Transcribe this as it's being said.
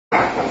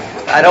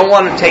I don't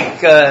want to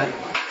take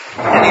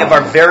any of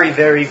our very,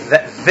 very,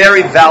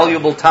 very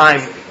valuable time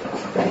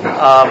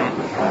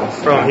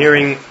from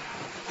hearing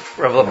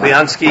Rav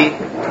Lopiansky,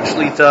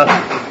 Shlita,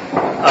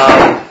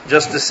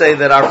 just to say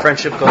that our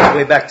friendship goes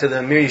way back to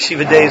the Mir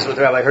Yeshiva days with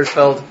Rabbi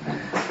Hirschfeld.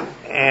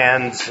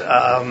 And,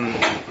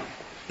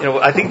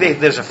 I think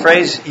there's a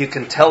phrase, you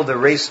can tell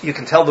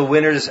the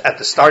winners at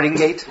the starting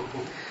gate.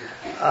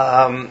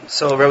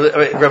 So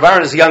Rav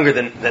Aaron is younger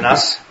than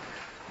us,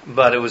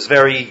 but it was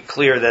very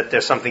clear that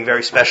there's something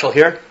very special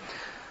here.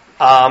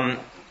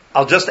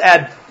 I'll just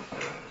add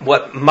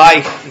what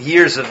my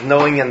years of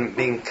knowing and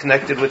being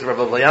connected with Rav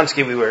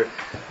Lopiansky, we were,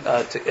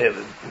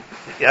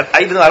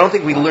 even though I don't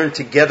think we learned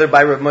together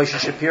by Rav Moshe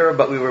Shapiro,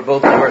 but we were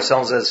both of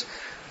ourselves as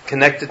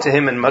connected to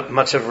him, and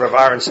much of Rav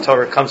Aaron's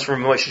Torah comes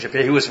from Rav Moshe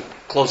Shapiro. He was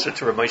closer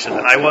to Rav Moshe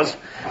than I was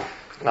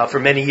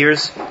for many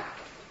years.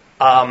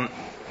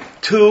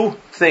 Two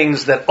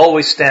things that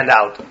always stand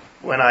out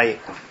when I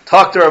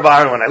talk to Rav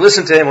Aaron, when I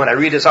listen to him, when I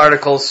read his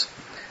articles.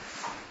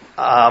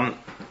 Seichel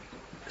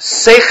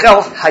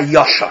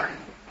Hayashar.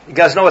 You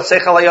guys know what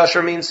Seichel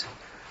Hayashar means?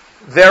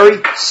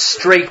 Very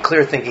straight,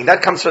 clear thinking.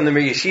 That comes from the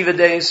Mir Yeshiva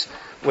days,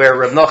 where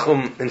Rav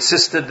Nachum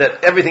insisted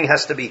that everything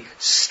has to be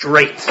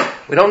straight.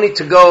 We don't need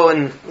to go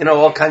and,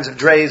 all kinds of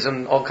drays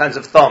and all kinds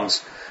of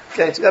thumbs.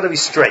 Okay, it's got to be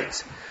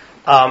straight.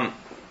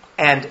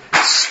 And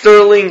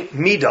sterling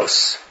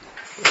midos.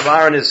 Rav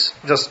Aaron is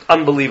just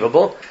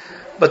unbelievable.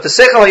 But the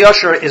Seichel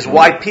HaYashar is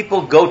why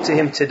people go to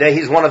him today.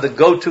 He's one of the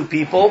go-to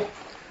people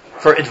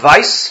for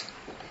advice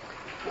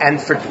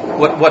and for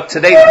what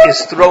today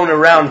is thrown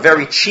around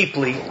very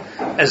cheaply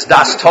as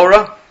Das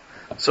Torah.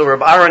 So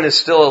Rav Aaron is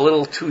still a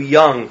little too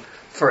young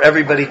for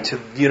everybody to,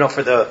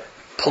 for the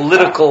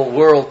political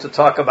world to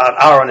talk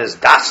about Aaron as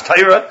Das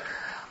Torah.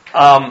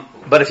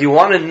 But if you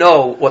want to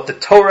know what the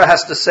Torah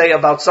has to say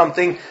about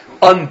something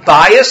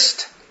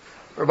unbiased,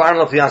 Rav Aaron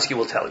Lopiansky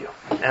will tell you.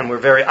 And we're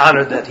very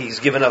honored that he's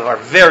given us our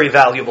very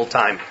valuable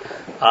time,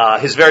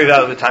 his very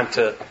valuable time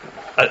to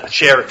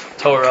share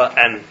Torah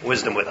and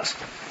wisdom with us.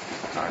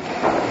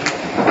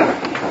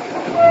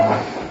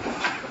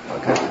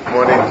 Okay. Good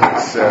morning.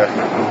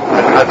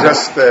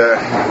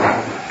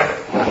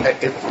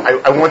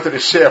 I wanted to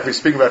share, if we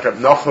speak about Rav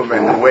Nachum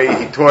and the way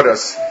he taught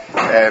us,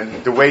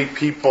 and the way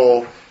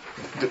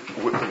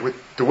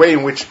the way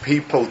in which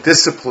people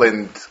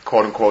disciplined,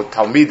 quote unquote,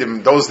 Talmidim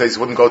in those days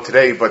wouldn't go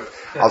today, but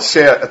I'll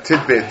share a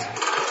tidbit.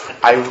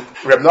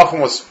 Rav Nachum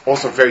was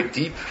also very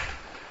deep,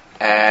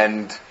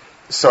 and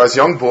so as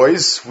young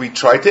boys, we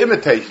tried to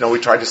imitate. We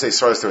tried to say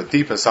stories that were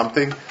deep or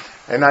something.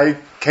 And I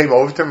came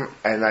over to him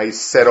and I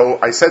said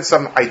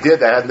some idea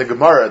that I had in the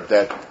Gemara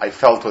that I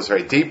felt was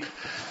very deep.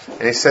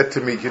 And he said to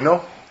me,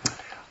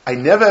 I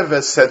never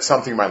ever said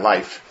something in my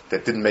life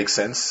that didn't make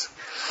sense.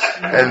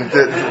 And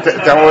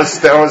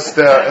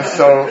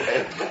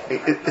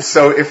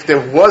so if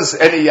there was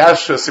any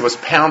yashus, it was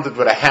pounded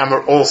with a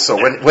hammer also.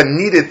 When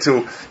needed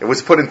to, it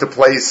was put into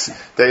place.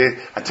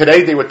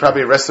 Today they would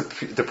probably arrest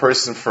the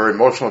person for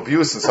emotional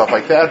abuse and stuff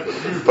like that.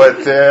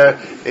 But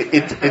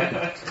it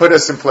put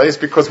us in place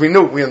because we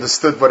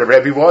understood what a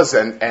Rebbe was,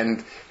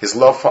 and his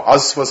love for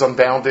us was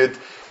unbounded.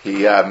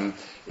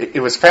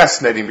 It was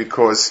fascinating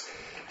because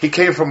he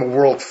came from a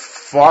world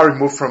far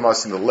removed from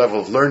us in the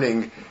level of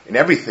learning and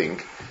everything.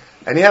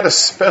 And he had a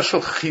special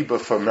chiba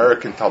for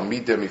American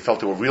Talmidim. He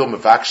felt they were real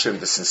mevakshim,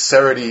 the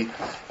sincerity,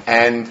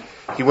 and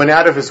he went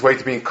out of his way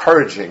to be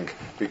encouraging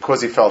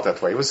because he felt that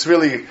way. It was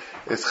really,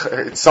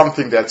 it's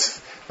something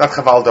that's not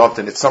chaval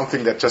da'otan. It's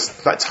something that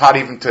it's hard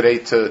even today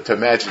to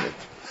imagine it.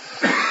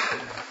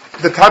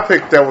 The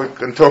topic that we're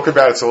going to talk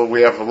about, so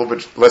we have a little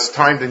bit less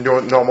time than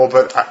normal,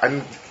 but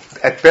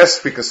at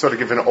best we can sort of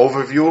give an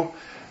overview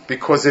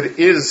because it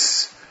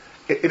is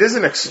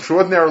an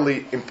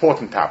extraordinarily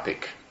important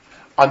topic.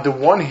 On the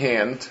one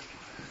hand,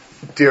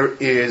 there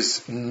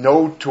is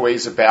no two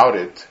ways about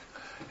it.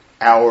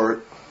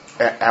 Our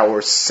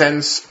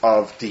sense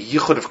of the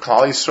Yichud of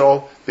Klal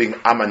Yisrael being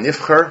Am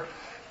HaNivcher.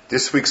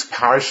 This week's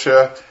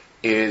parsha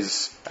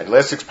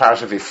last week's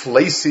parsha,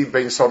 V'fleisi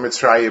bein Sol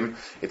Mitzrayim.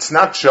 It's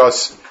not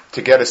just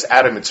to get us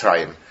out of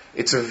Mitzrayim.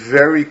 It's a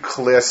very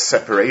clear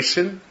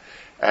separation,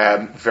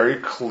 very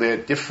clear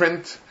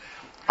different.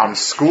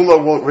 Skula,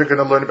 we're going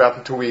to learn about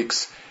in 2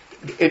 weeks.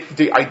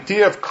 The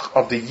idea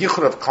of the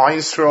Yichud of Klal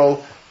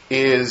Yisrael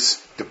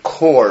is the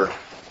core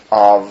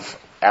of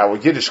our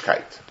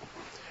Yiddishkeit.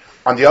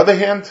 On the other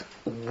hand,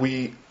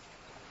 we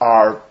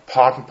are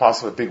part and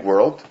parcel of a big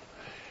world.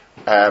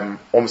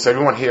 Almost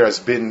everyone here has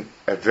been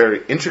a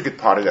very intricate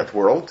part of that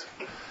world,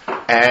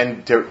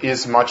 and there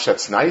is much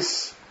that's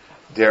nice.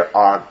 There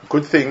are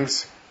good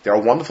things. There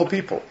are wonderful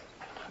people,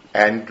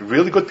 and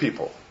really good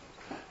people.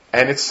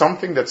 And it's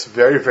something that's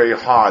very, very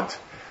hard.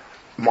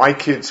 My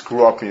kids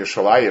grew up in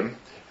Yerushalayim,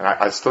 and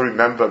I still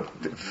remember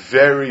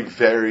very,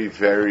 very,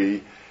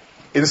 very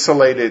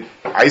insulated,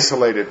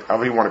 isolated,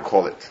 however you want to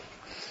call it.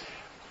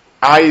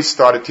 I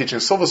started teaching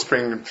Silver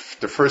Spring,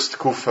 the first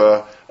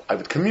kufa. I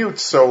would commute,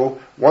 so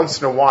once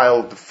in a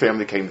while the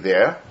family came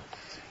there,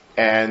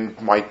 and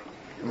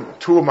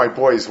two of my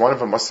boys, one of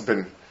them must have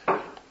been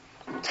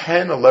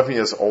 10, 11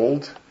 years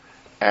old,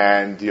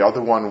 and the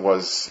other one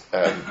was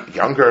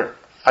younger.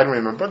 I don't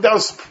remember. That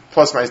was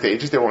plus minus the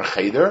ages. They were in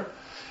Cheder,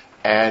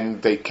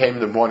 and they came in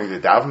the morning to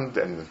davened,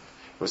 and it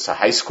was a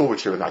high school,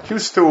 which they were not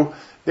used to.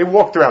 They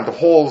walked around the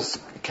halls,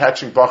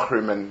 catching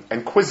Bachrim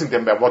and quizzing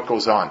them about what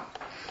goes on.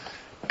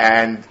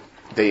 And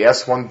they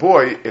asked one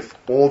boy if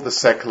all the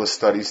secular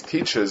studies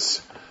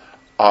teachers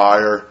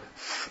are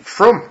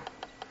from.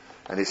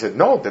 And he said,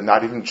 no, they're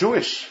not even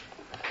Jewish.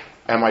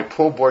 And my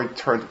poor boy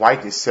turned white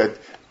and he said,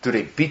 do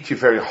they beat you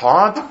very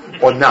hard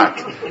or not?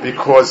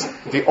 Because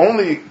the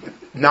only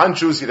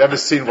non-Jews he'd ever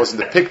seen was in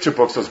the picture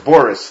books was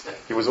Boris.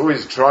 He was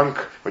always drunk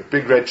with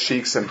big red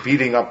cheeks and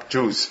beating up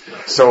Jews.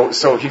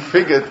 So he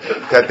figured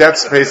that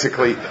that's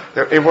basically,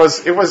 it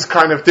was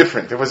kind of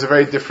different. It was a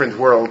very different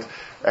world.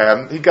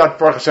 He got,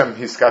 Baruch Hashem,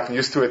 he's gotten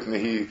used to it,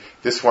 and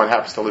this one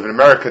happens to live in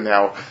America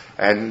now,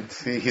 and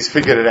he's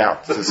figured it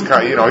out. He's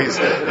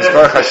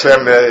Baruch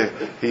Hashem,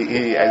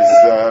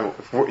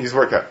 he's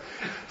worked out.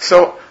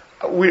 So,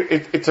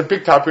 it's a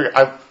big topic.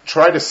 I've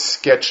tried to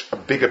sketch a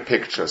bigger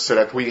picture so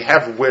that we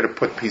have where to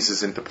put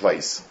pieces into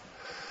place.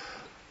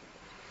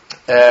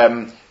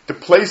 The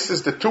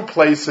two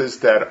places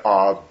that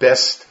are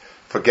best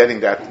for getting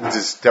that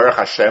is Derech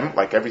Hashem,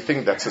 like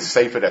everything, that's a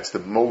sefer, it's the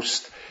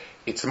most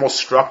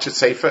structured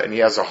sefer, and he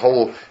has a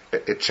whole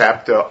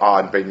chapter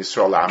on Ben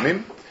Yisrael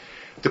Amim.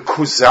 The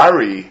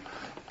Kuzari,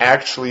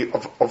 actually,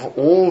 of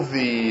all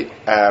the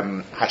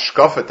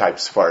Hashkafa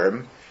types for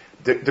him,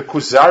 the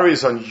Kuzari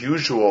is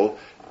unusual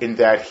in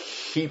that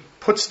he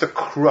puts the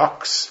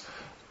crux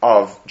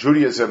of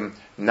Judaism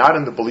not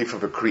in the belief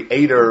of a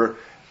creator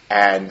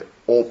and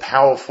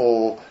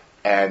all-powerful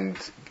and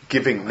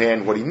giving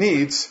man what he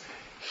needs.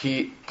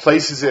 He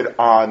places it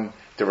on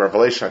the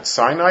revelation at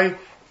Sinai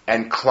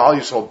and Klal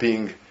Yisrael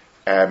being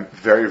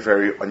very,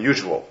 very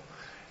unusual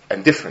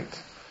and different.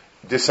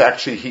 This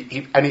actually,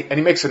 he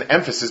makes an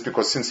emphasis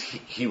because since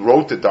he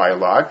wrote the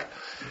dialogue,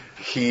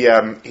 he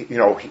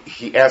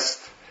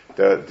asked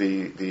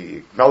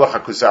the Melech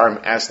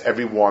HaKuzarim asked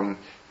everyone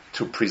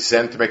to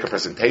make a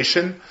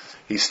presentation.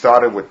 He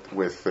started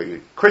with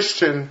the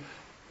Christian.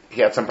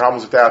 He had some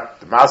problems with that.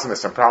 The Muslim had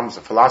some problems.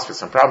 The philosophy had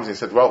some problems. He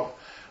said, well,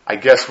 I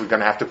guess we're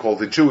going to have to call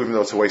the Jew, even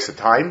though it's a waste of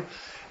time.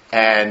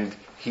 And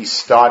he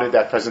started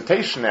that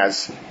presentation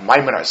as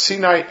Maimon Har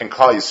Sinai and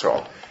Klal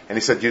Yisrael. And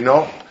he said,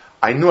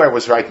 I knew I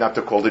was right not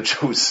to call the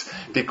Jews,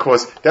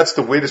 because that's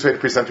the weirdest way to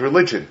present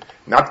religion.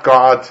 Not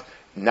God,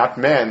 not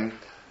man,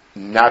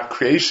 not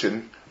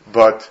creation,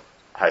 but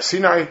Har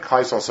Sinai,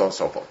 Klal Yisrael, so on and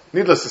so forth.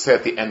 Needless to say,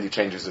 at the end he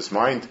changes his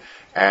mind,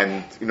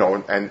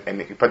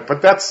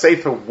 but that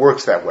sefer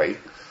works that way.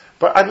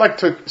 But I'd like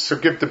to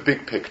give the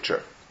big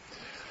picture.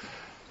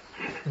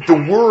 The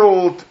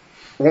world,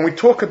 when we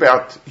talk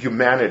about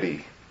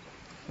humanity,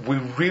 we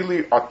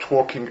really are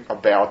talking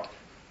about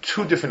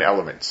two different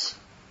elements.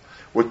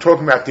 We're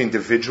talking about the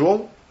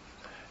individual,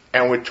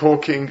 and we're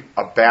talking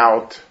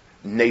about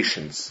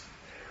nations.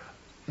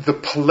 The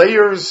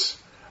players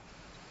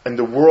in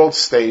the world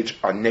stage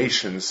are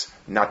nations,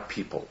 not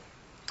people.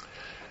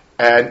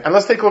 And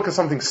let's take a look at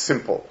something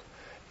simple.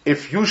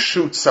 If you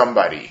shoot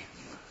somebody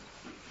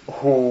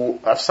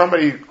if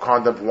somebody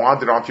kind of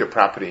wandered onto your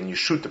property and you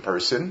shoot the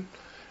person,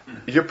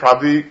 you're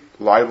probably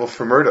liable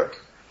for murder.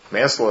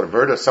 Manslaughter,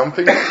 murder,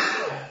 something,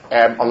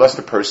 unless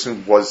the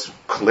person was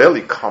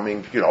clearly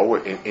coming,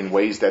 in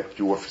ways that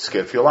you were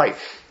scared for your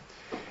life.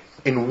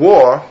 In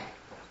war,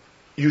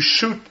 you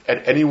shoot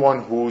at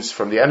anyone who's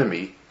from the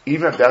enemy,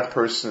 even if that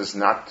person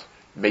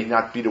may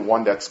not be the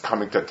one that's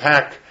coming to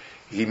attack.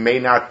 It may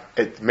not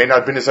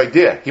have been his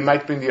idea. He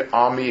might be in the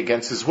army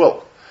against his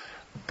will.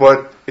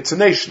 But it's a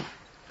nation.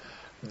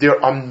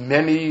 There are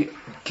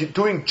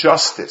doing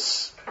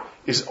justice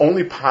is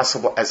only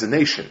possible as a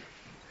nation.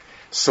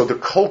 So the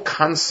whole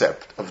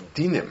concept of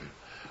dinim,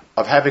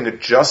 of having a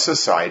just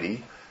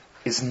society,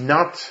 is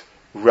not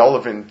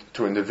relevant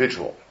to an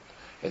individual.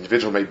 An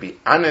individual may be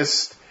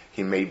honest,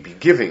 he may be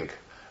giving,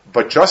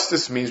 but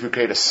justice means we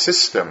create a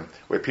system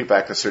where people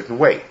act a certain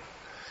way.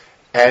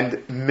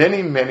 And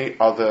many, many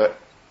other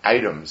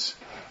items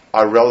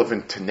are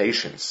relevant to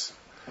nations.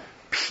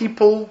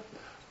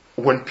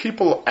 When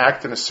people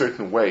act in a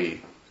certain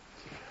way,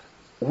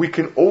 we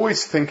can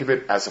always think of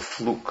it as a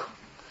fluke.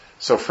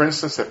 So, for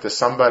instance, if there's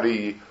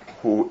somebody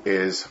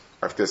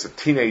if there's a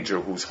teenager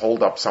who's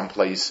holed up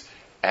someplace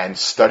and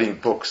studying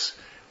books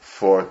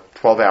for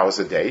 12 hours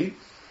a day,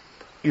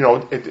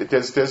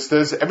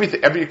 there's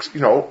everything.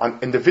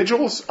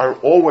 Individuals are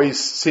always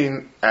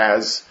seen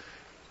as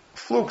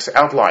flukes,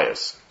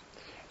 outliers.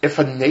 If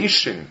a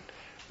nation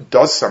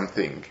does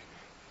something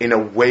in a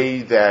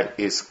way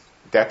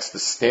that's the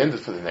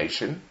standard for the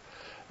nation,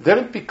 then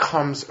it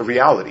becomes a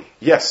reality.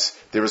 Yes,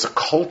 there is a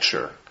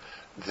culture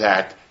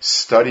that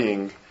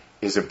studying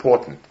is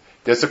important.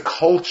 There's a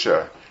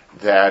culture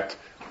that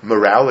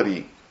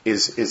morality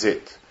is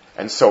it,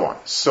 and so on.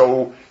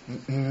 So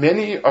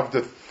many of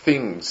the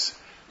things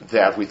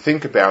that we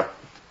think about,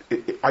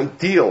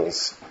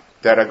 ideals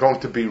that are going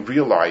to be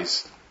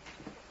realized,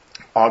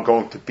 are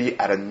going to be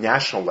at a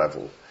national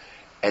level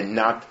and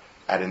not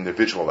at an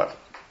individual level.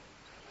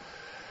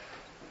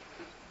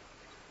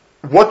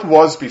 what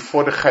was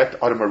before the Chet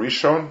Adam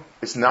Arishon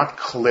is not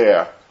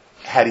clear.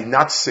 Had he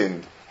not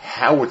sinned,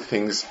 how would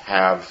things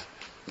have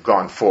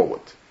gone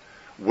forward?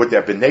 Would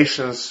there be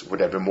nations? Would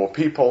there be more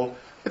people?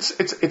 It's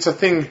a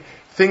thing.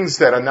 Things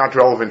that are not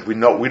relevant. We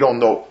don't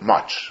know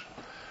much.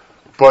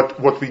 But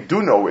what we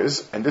do know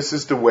is, and this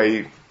is the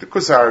way the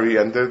Kuzari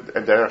and the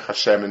Derech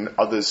Hashem and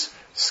others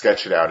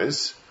sketch it out,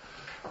 is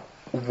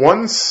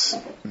once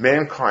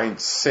mankind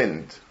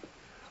sinned,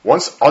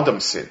 once Adam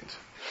sinned,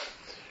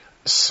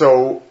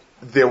 so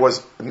there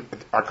was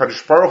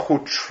HaKadosh Baruch Hu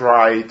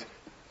tried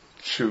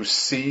to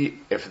see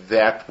if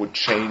that would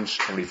change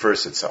and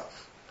reverse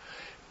itself.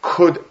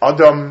 Could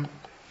Adam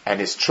and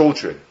his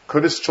children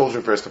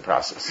reverse the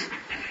process?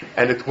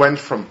 And it went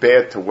from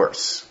bad to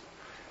worse.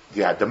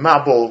 You had the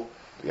Mabul,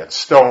 you had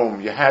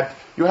stone,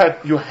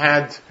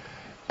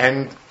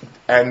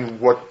 and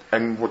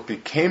what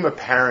became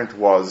apparent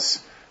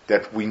was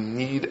that we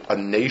need a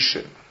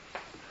nation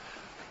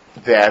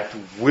that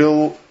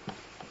will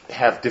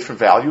have different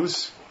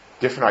values,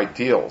 different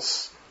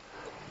ideals,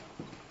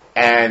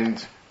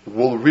 and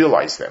will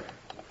realize them.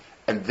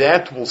 And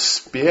that will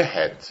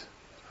spearhead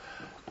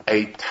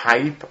a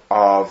type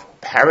of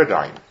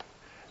paradigm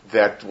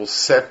that will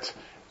set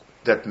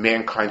that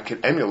mankind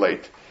can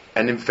emulate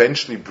and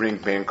eventually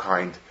bring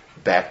mankind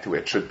back to where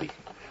it should be.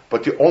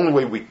 But the only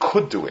way we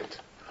could do it.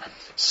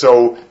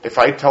 So if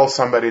I tell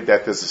somebody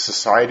that there's a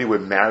society where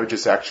marriage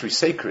is actually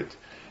sacred,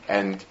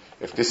 and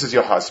if this is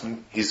your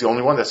husband, he's the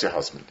only one that's your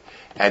husband,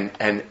 and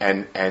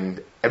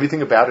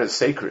everything about it is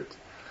sacred.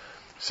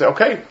 So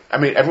okay, I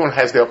mean everyone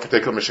has their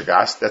particular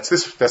mishagas. That's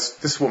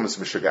this woman's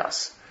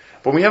mishagas.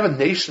 But when we have a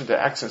nation that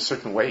acts in a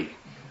certain way,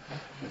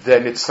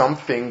 then it's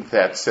something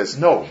that says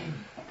no,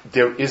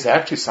 there is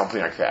actually something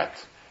like that.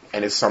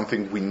 And it's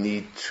something we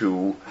need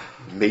to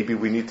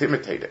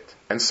imitate it,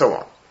 and so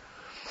on.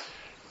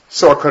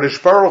 So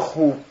HaKadosh Baruch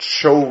Hu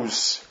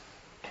chose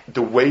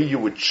the way you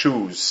would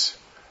choose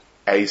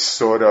a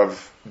sort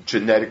of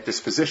genetic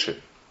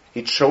disposition.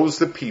 He chose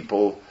the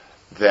people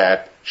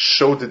that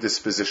showed the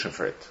disposition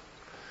for it.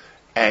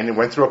 And it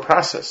went through a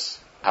process.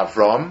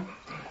 Avram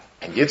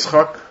and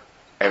Yitzchak,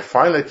 and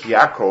finally at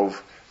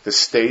Yaakov, the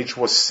stage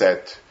was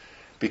set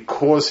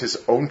because his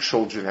own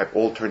children had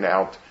all turned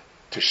out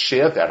to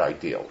share that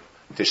ideal,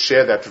 to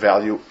share that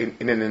value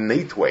in an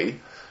innate way.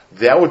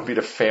 That would be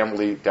the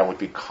family that would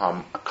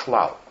become a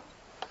klal.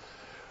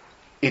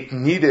 It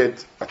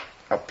needed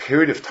a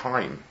period of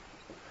time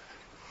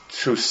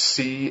to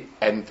see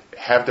and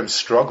have them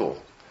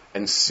struggle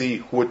and see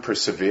who would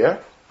persevere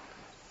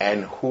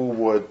and who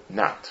would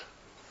not.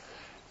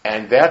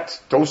 And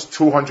those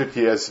 200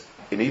 years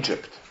in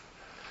Egypt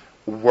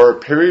were a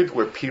period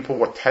where people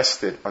were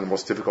tested on the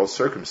most difficult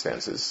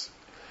circumstances,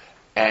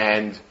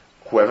 and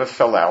whoever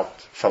fell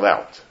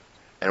out.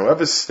 And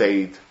whoever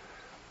stayed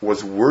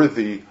was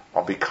worthy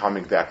of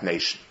becoming that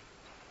nation.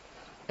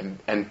 And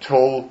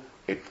until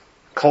it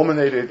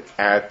culminated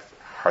at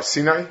Har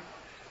Sinai,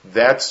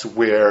 that's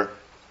where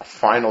a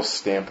final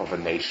stamp of a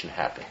nation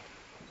happened.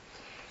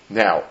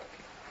 Now,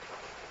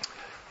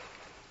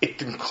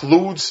 it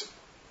includes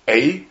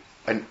an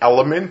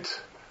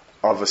element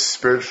of a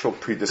spiritual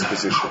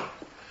predisposition.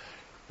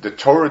 The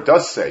Torah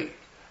does say,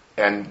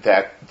 and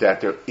that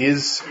there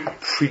is a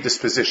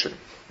predisposition.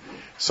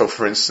 So,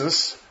 for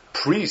instance,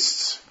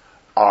 priests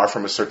are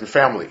from a certain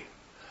family.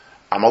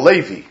 I'm a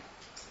Levi,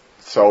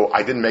 so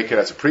I didn't make it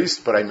as a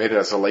priest, but I made it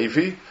as a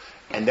Levi,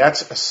 and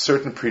that's a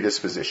certain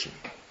predisposition.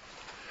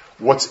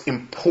 What's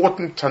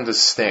important to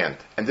understand,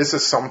 and this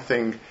is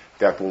something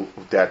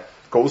that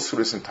goes through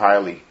this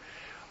entirely,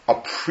 a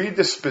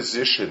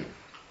predisposition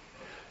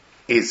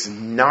is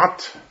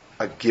not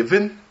a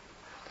given,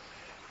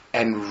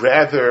 and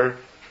rather,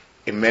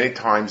 in many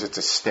times, it's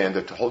a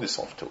standard to hold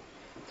yourself to.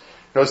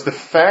 Because the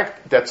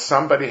fact that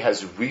somebody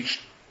has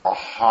reached a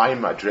high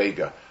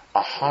madrega,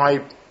 a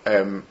high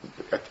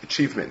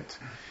achievement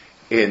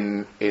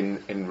in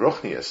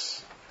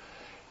Ruchnius,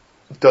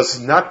 does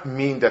not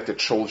mean that the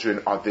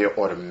children are there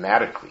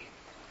automatically.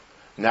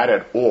 Not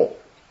at all.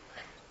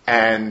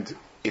 And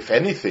if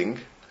anything,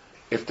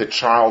 if the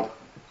child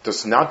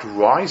does not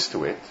rise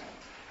to it,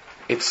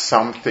 it's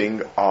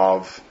something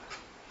of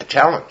a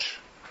challenge.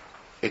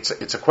 It's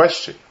a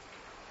question.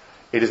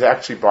 It is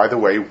actually, by the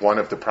way, one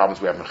of the problems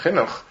we have in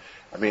chinuch.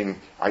 I mean,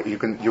 you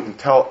can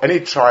tell any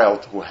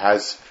child who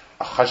has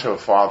a chashav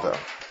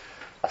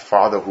a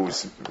father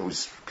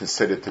who's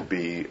considered to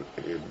be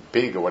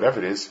big or whatever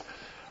it is,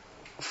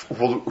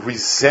 will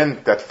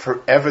resent that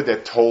forever they're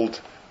told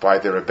by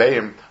their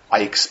rebbeim,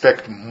 I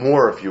expect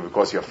more of you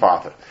because you're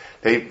father.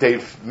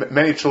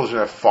 Many children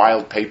have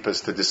filed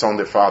papers to disown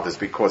their fathers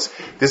because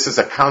this is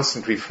a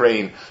constant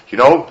refrain. You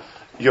know,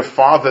 your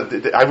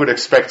father, I would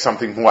expect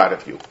something more out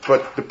of you.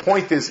 But the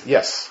point is,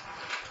 yes,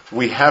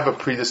 we have a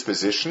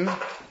predisposition,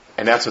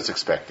 and that's what's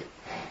expected.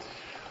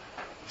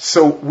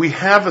 So we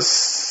have a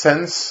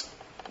sense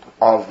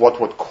of what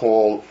we'd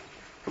call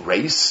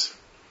race,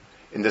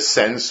 in the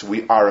sense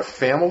we are a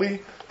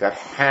family that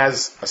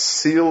has a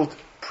sealed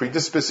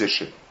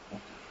predisposition.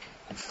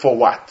 For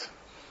what?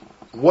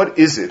 What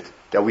is it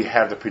that we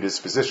have the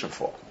predisposition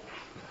for.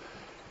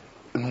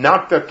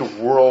 Not that the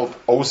world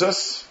owes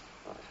us,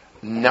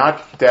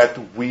 not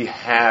that we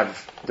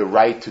have the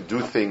right to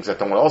do things that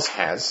no one else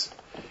has.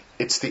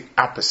 It's the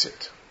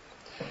opposite.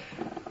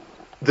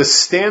 The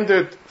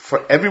standard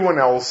for everyone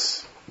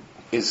else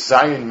is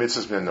Zayin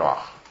Mitzvahs Ben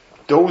Noach.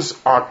 Those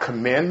are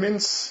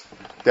commandments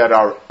that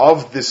are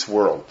of this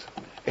world.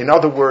 In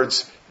other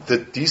words, the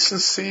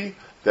decency,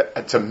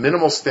 it's a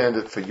minimal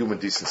standard for human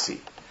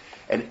decency.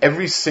 And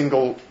every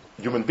single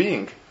human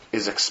being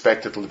is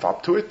expected to live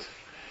up to it,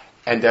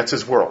 and that's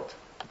his world.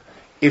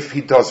 If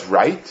he does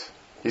right,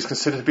 he's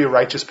considered to be a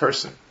righteous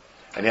person.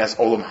 And he has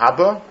Olam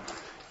Haba,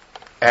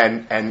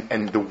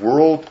 and the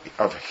world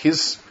of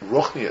his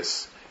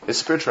Ruchnius, his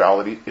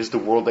spirituality, is the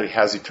world that he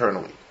has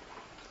eternally.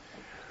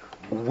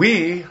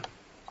 We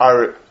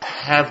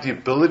have the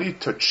ability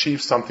to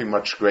achieve something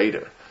much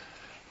greater.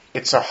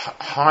 It's a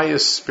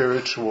highest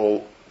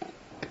spiritual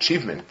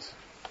achievement,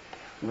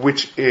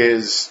 which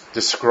is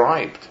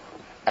described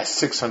as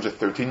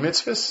 613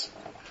 mitzvahs,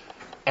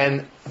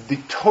 and the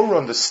Torah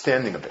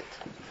understanding of it,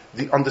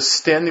 the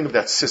understanding of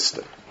that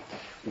system.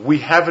 We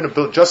have an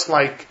ability, just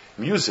like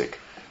music,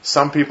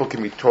 some people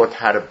can be taught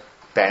how to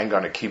bang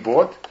on a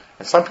keyboard,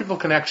 and some people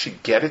can actually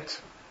get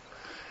it.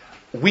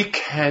 We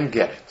can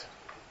get it.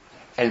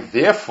 And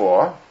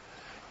therefore,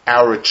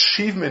 our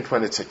achievement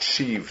when it's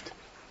achieved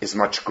is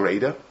much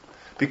greater,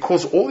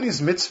 because all of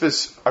these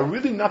mitzvahs are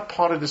really not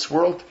part of this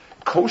world.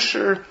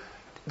 Kosher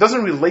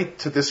doesn't relate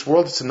to this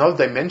world, it's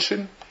another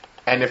dimension,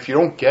 and if you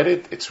don't get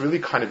it, it's really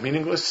kind of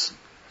meaningless.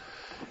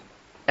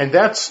 And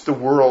that's the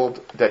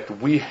world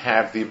that we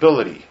have the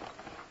ability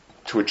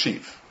to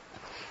achieve.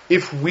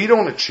 If we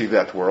don't achieve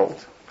that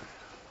world,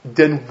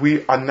 then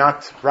we are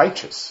not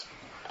righteous.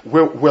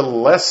 We're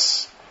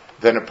less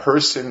than a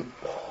person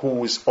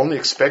who is only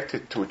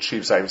expected to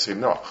achieve Zayin Mitzvahs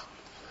Ben Noach.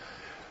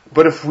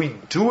 But if we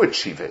do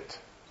achieve it,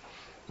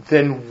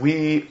 then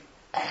we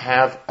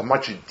have a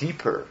much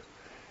deeper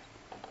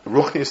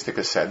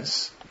ruchniistic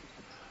sense,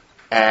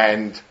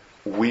 and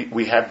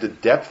we have the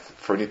depth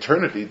for an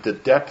eternity, the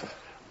depth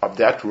of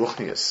that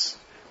ruchnius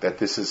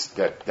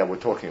that we're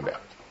talking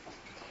about.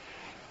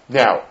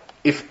 Now,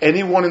 if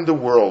anyone in the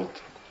world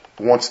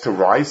wants to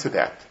rise to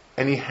that,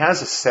 and he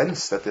has a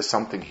sense that there's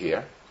something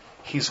here,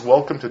 he's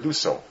welcome to do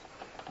so,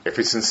 if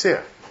he's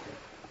sincere.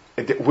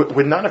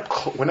 We're not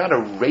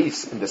a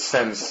race in the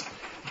sense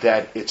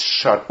that it's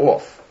shut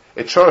off.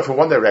 It's shut off in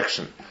one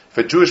direction. If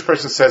a Jewish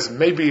person says,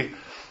 maybe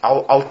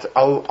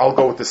I'll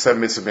go with the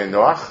 7 mitzvahs Ben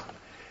Noach,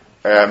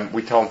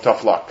 we tell him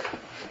tough luck.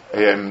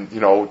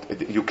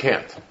 You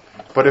can't.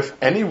 But if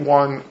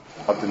anyone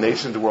of the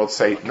nations of the world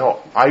say,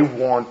 no, I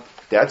want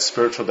that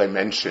spiritual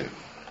dimension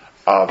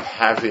of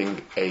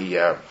having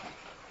a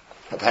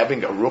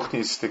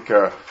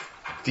ruchnistic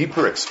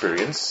deeper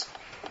experience,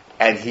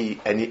 and he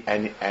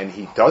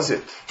does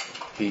it,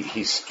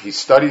 he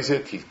studies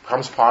it, he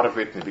becomes part of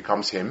it, and it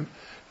becomes him,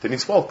 then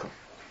he's welcome.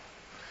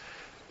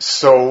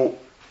 So,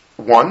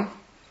 1,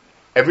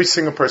 every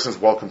single person is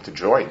welcome to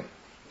join.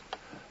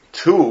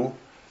 2,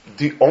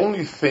 the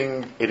only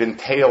thing it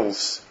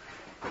entails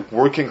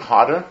working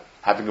harder,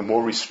 having a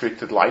more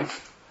restricted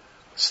life,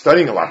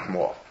 studying a lot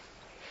more.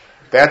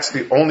 That's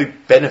the only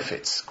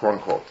benefits, quote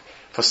unquote.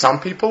 For some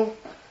people,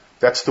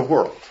 that's the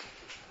world.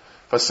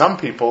 For some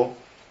people,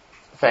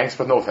 thanks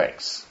but no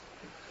thanks.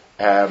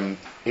 And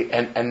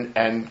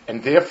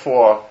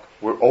therefore,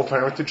 we're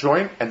open to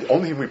join, and the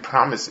only thing we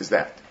promise is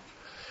that.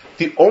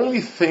 The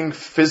only thing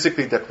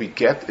physically that we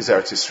get is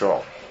Eretz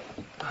Yisrael.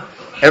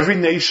 Every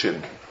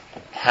nation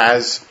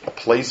has a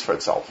place for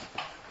itself.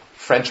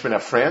 Frenchmen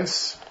have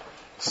France,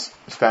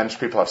 Spanish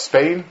people have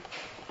Spain,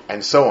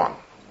 and so on.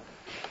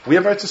 We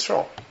have Eretz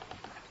Yisrael.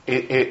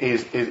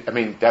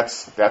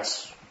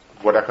 That's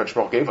what HaKadosh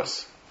Baruch Hu gave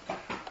us.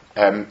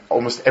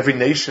 Almost every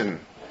nation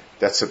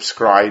that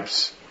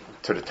subscribes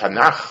to the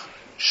Tanakh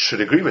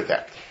should agree with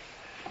that.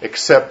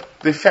 Except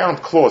they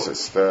found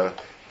clauses. The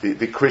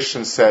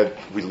Christians said,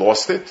 we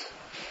lost it,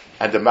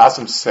 and the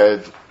Muslims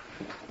said,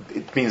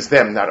 it means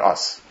them, not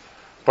us.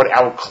 But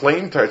our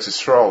claim to Eretz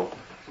Yisrael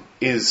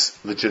is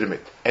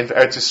legitimate. And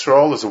Eretz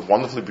Yisrael is a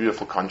wonderfully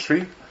beautiful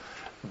country,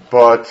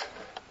 but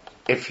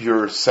if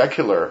you're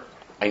secular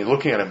and you're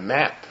looking at a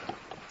map,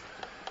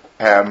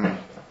 Eretz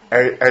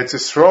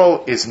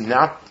Yisrael is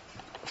not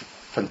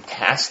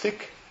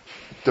fantastic.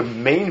 The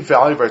main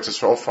value of Eretz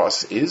Yisrael for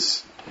us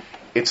is,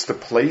 it's the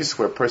place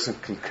where a person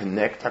can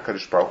connect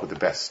HaKadosh Baruch Hu with the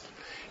best.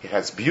 It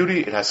has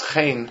beauty, it has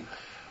chen,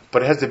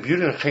 but it has the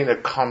beauty and chen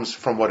that comes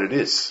from what it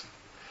is.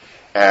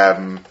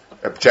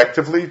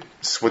 Objectively,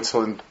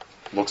 Switzerland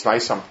looks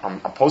nice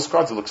on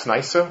postcards, it looks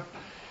nicer.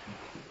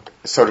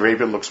 Saudi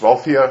Arabia looks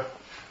wealthier.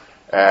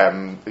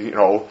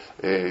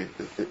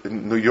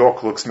 New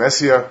York looks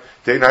messier.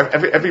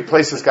 Every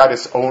place has got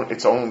its own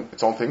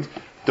things.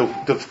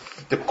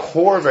 The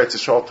core of Eretz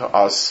Yisrael to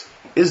us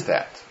is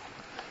that.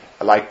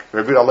 Like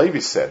Rabbi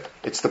Alevi said,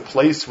 it's the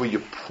place where you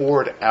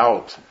poured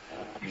out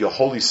your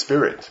Holy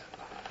Spirit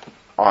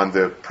on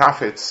the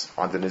prophets,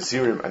 on the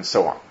Nazirim, and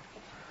so on.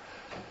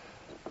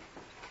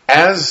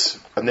 As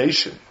a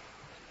nation,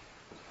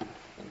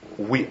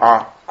 we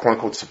are, quote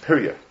unquote,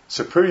 superior.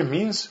 Superior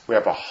means we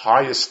have a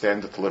higher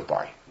standard to live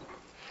by.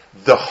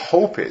 The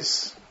hope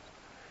is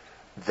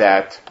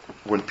that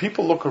when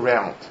people look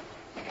around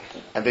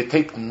and they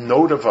take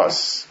note of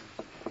us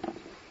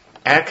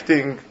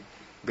acting,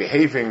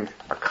 behaving,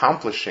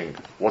 accomplishing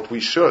what we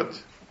should,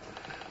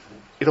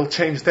 it'll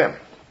change them.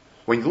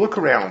 When you look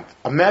around,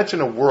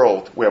 imagine a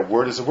world where a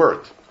word is a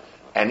word.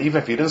 And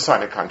even if you didn't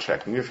sign a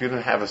contract, even if you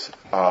didn't have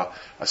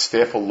a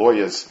staff of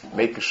lawyers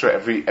making sure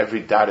every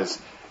dot is,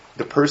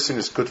 the person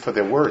is good for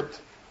their word,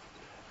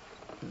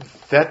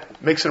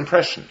 that makes an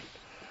impression.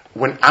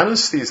 When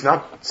honesty is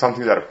not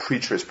something that a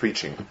preacher is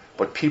preaching,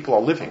 but people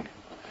are living.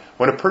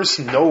 When a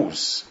person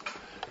knows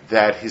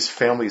that his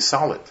family is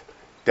solid,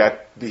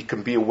 that he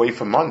can be away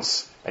for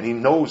months, and he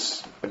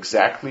knows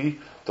exactly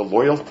the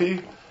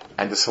loyalty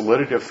and the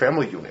solidity of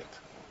family unit.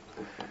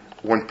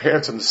 When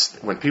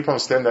people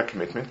understand that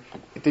commitment,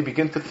 they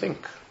begin to think.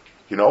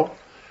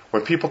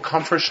 When people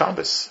come for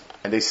Shabbos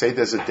and they say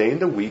there's a day in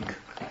the week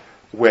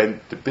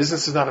when the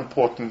business is not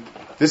important,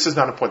 this is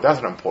not important,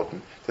 that's not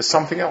important, there's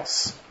something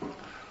else.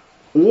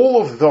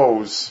 All of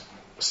those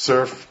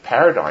serve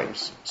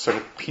paradigms so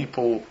that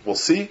people will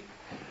see,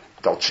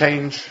 they'll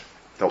change,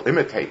 they'll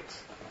imitate,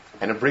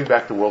 and it'll bring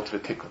back the world to the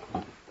tikkun.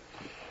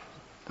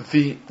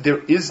 There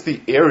is the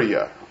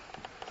area,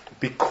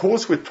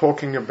 because we're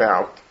talking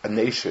about a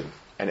nation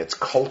and its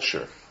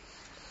culture,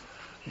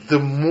 the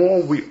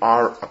more we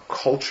are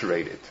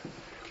acculturated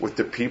with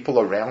the people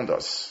around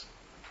us,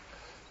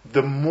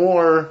 the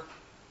more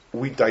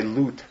we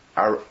dilute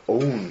our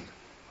own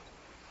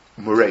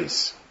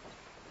mores.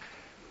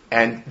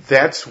 And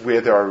that's where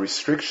there are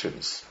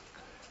restrictions.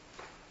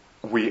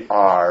 We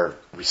are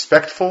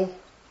respectful,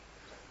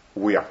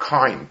 we are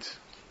kind,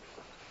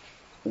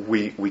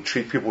 we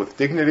treat people with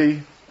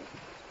dignity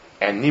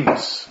and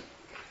nimus.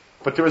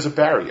 But there is a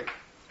barrier.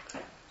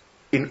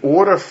 In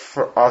order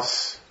for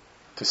us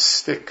to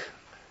stick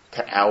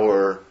to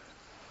our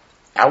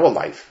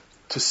life,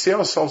 to see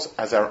ourselves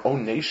as our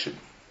own nation,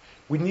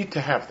 we need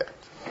to have that.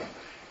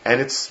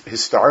 And it's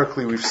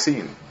historically we've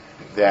seen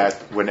that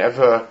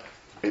whenever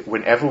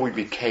we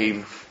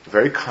became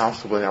very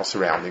comfortable in our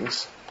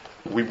surroundings,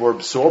 we were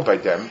absorbed by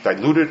them,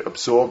 diluted,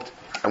 absorbed,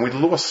 and we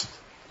lost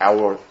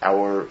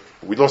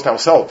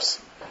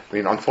ourselves. I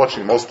mean,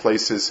 unfortunately, most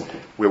places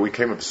where we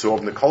became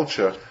absorbed in the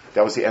culture,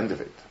 that was the end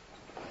of it.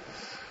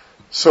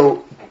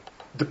 So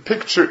the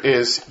picture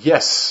is,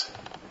 yes,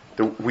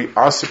 we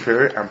are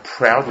superior and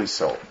proudly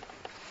so.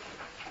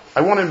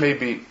 I want to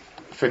maybe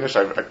finish.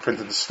 I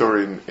printed the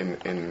story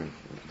in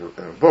the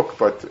book,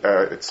 but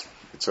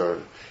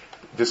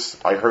this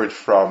I heard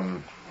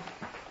from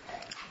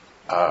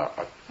a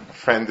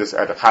friend is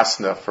at a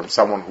chasna from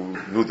someone who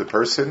knew the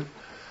person.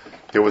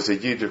 There was a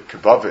Yid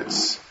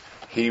Kibovitz.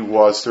 He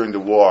was during the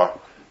war.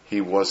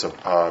 He was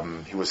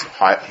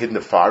hid in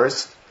the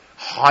forest.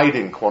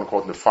 Hiding, quote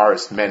unquote, in the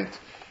forest meant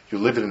you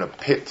lived in a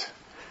pit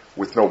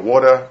with no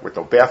water, with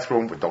no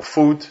bathroom, with no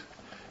food,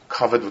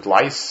 covered with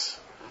lice,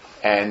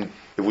 and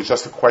it was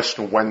just a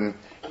question when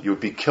you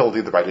would be killed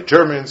either by the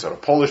Germans or the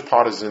Polish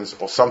partisans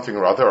or something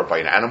or other, or by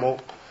an animal.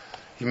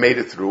 He made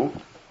it through,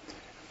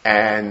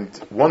 and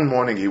one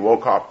morning he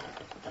woke up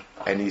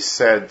and he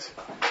said,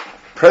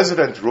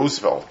 President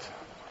Roosevelt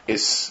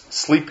is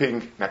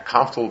sleeping in a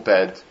comfortable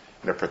bed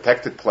in a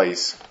protected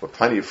place with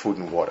plenty of food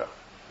and water.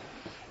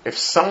 If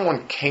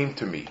someone came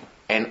to me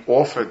and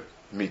offered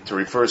me to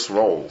reverse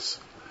roles,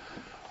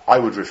 I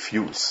would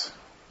refuse.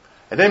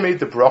 And they made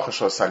the bracha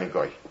shel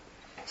Sanigoy.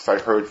 So I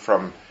heard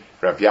from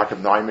Rav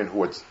Yaakov Neumann, who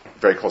was a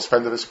very close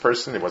friend of this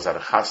person. He was at a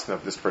chasna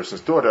of this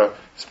person's daughter.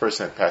 This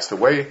person had passed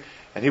away,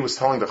 and he was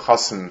telling the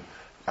chassan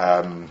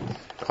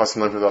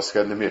lived with us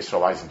in the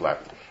Yisrael Eisenblatt,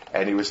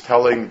 and he was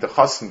telling the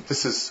chassan,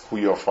 this is who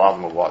your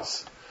father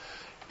was.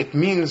 It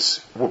means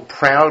we're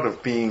proud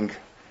of being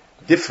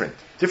different.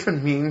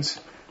 Different means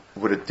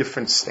with a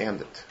different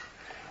standard.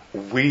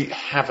 We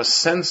have a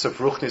sense of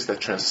ruchnis that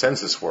transcends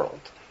this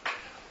world.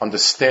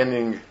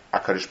 Understanding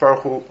HaKadosh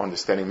Baruch Hu,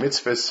 understanding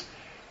mitzvahs,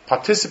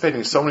 participating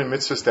in so many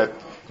mitzvahs that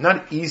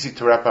not easy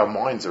to wrap our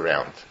minds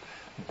around,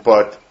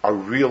 but are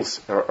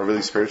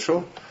really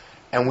spiritual.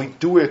 And we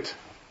do it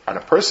on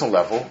a personal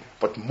level,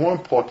 but more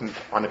important,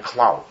 on a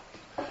cloud.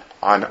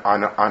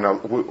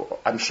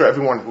 I'm sure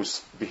everyone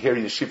who's here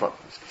in Yeshiva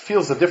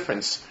feels the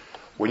difference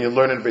when you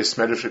learn in Beis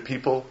Medrash with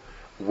people,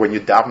 when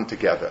you daven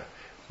together,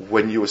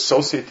 when you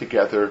associate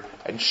together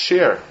and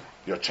share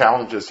your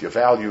challenges, your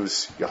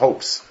values, your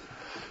hopes.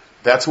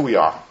 That's who we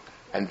are,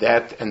 and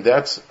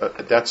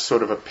that's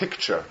sort of a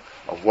picture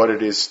of what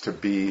it is to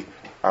be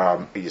a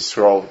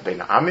Yisrael Ben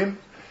Amim.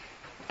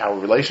 Our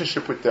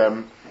relationship with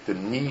them, the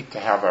need to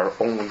have our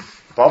own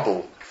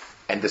bubble,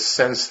 and the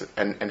sense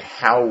and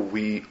how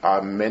we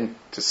are meant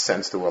to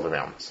sense the world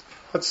around us.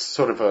 That's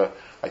sort of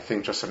I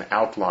think, just an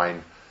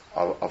outline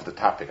of the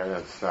topic. I know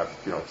it's not,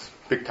 it's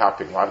a big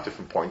topic, a lot of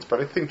different points,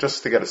 but I think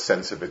just to get a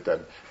sense of it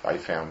that I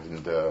found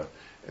in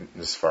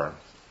this forum.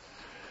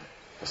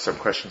 Some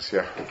questions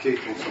here. Okay,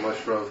 thanks so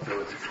much, Rav.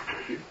 I'm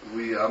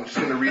just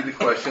going to read the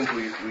questions.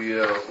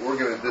 We're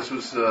going to. This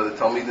was the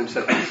Talmidim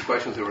sent these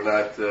questions. They were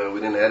not. We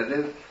didn't edit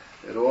it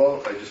at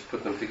all. I just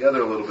put them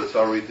together a little bit.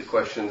 So I'll read the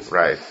questions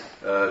Right.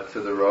 To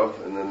the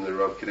Rav, and then the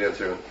Rav could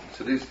answer.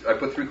 So I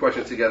put 3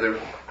 questions together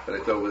that I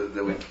thought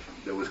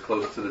that was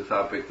close to the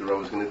topic the Rav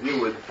was going to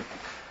deal with.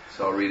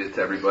 So I'll read it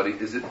to everybody.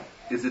 Is it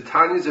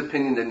Tanya's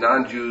opinion that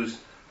non-Jews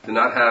do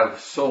not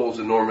have souls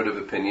a normative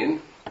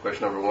opinion?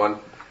 Question number 1.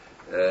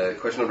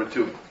 Question number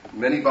 2.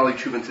 Many Bali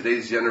Tshuva in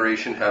today's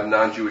generation have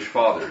non-Jewish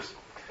fathers.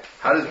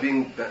 How does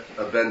being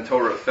a Ben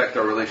Torah affect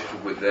our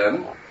relationship with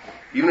them,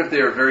 even if they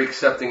are very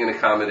accepting and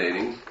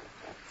accommodating?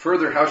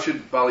 Further, how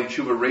should Bali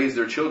Tshuva raise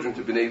their children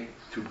to be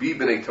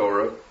B'nai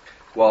Torah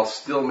while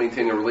still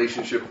maintaining a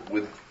relationship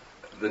with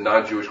the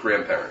non-Jewish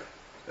grandparent?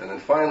 And then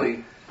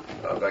finally,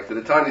 back to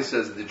the Tanya,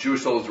 says that the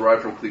Jewish soul is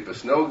derived from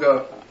Klipas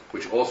Noga,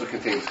 which also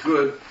contains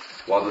good,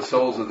 while the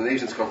souls of the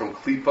nations come from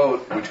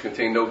Klipot, which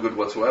contain no good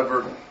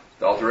whatsoever.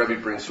 The Alter Rebbe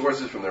brings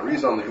sources from the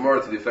Rizal and the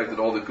Gemara to the effect that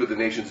all the good the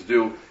nations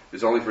do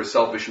is only for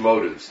selfish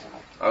motives.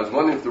 I was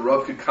wondering if the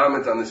Rav could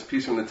comment on this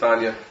piece from the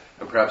Tanya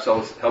and perhaps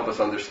help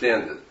us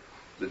understand it.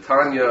 The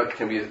Tanya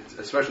can be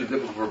especially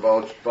difficult for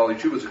Bali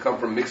Tshuvas who come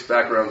from mixed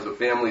backgrounds of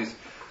families.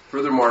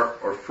 Furthermore,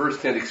 our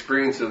first-hand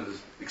experiences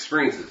of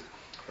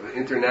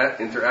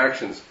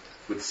interactions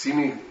with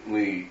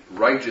seemingly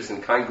righteous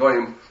and kind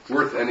goyim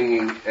worth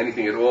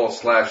anything at all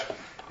 /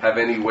 have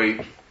any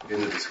weight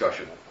in the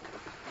discussion.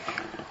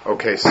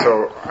 Okay,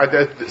 so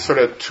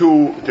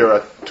there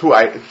are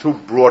two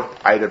broad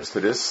items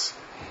to this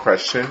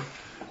question.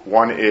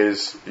 One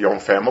is your own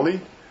family,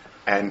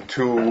 and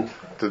 2,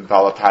 the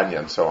Balatanya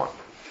and so on.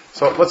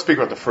 So let's speak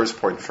about the first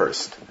point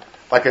first.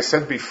 Like I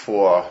said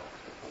before,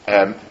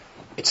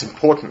 it's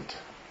important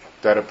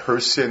that a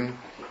person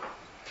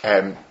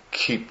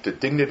keep the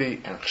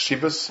dignity and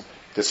chshivas.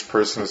 This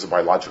person is a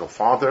biological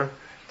father.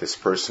 This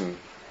person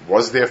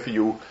was there for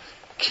you.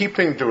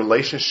 Keeping the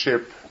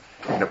relationship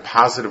in a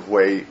positive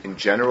way in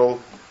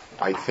general,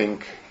 I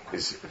think,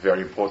 is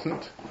very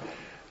important.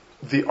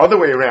 The other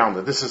way around,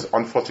 and this is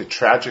unfortunately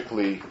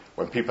tragically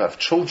when people have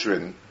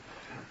children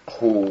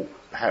who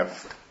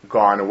have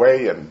gone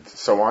away and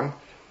so on,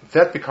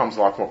 that becomes a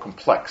lot more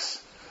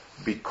complex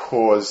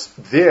because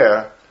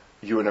there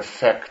you in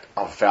effect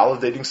are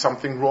validating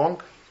something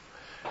wrong,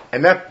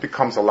 and that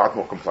becomes a lot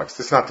more complex.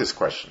 It's not this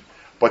question,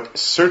 but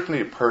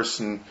certainly a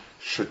person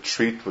should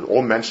treat with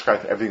all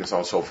menschlichkeit, everything and so on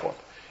and so forth.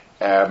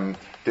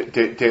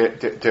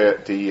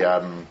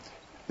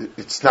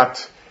 It's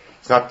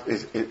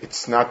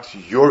not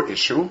your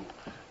issue,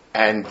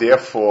 and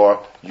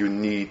therefore you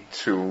need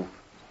to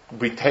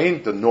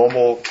retain the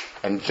normal,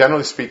 and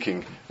generally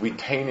speaking,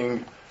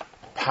 retaining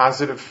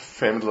positive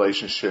family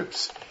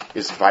relationships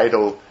is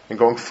vital in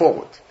going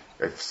forward.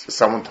 If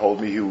someone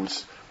told me he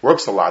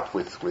works a lot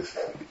with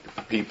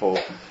people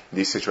in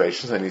these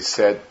situations, and he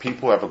said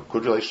people who have a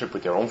good relationship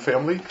with their own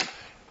family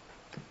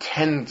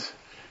tend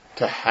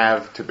to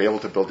be able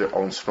to build their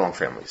own strong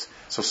families.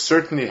 So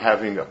certainly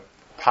having a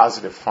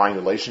positive, fine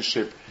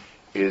relationship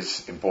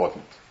is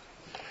important.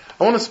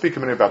 I want to speak a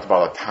minute about the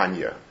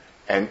Balatanya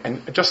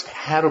and just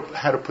how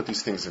to put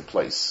these things in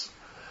place.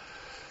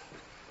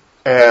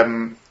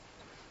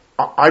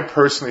 I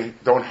personally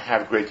don't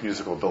have great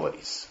musical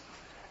abilities.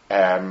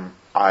 I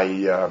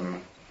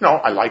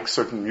like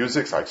certain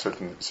music, I like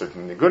certain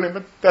nigunim,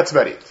 but that's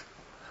about it.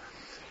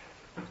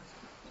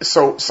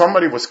 So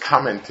somebody was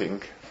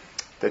commenting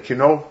that,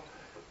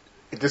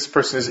 this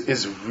person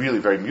is really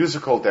very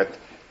musical, that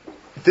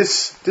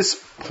this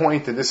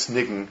point in this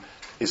niggin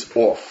is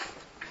off.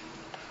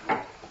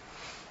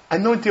 I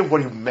have no idea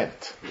what you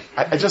meant.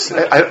 I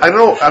don't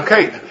know.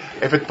 Okay,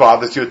 if it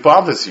bothers you, it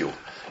bothers you.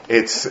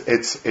 It's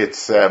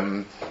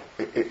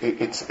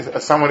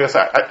somebody else.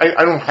 I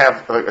don't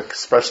have a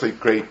especially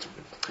great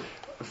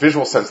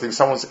visual sense. I think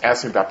someone's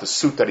asked me about the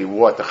suit that he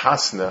wore at the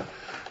Hasna.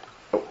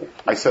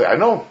 I said, I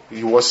know,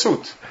 he wore a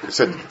suit. He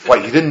said, why,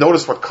 you didn't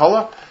notice what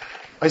color?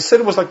 I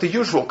said it was like the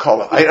usual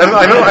color. I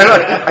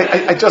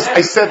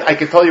said I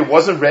could tell you it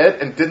wasn't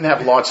red and didn't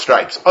have large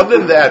stripes. Other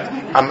than that,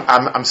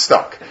 I'm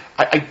stuck.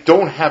 I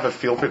don't have a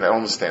feel for it. I don't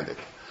understand it.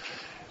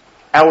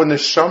 Our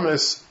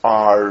neshamas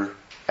are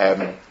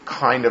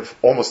kind of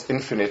almost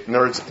infinite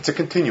nerds. It's a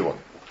continuum.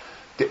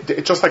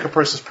 It's just like a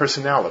person's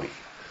personality.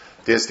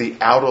 There's the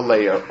outer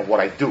layer of what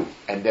I do,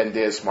 and then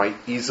there's my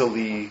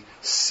easily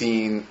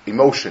seen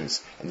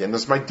emotions, and then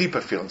there's my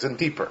deeper feelings and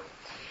deeper.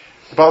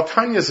 The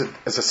Balatanya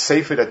is a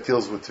sefer that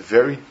deals with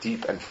very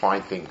deep and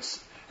fine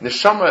things.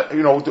 Neshama,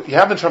 you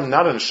have neshama,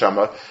 not a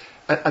neshama.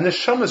 A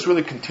neshama is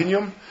really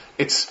continuum.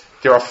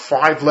 There are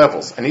 5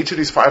 levels, and each of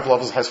these 5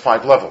 levels has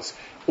 5 levels.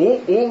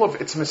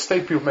 It's a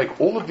mistake people make.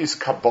 All of these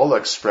Kabbalah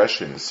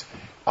expressions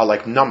are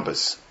like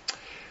numbers.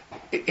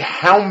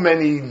 How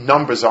many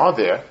numbers are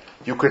there?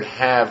 You can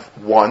have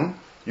 1.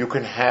 You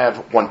can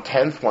have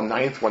 1/10,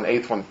 1/9,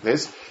 1/8, 1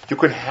 this. You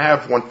can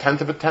have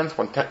 1/10 of a tenth,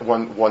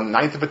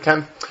 1/9 of a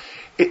tenth.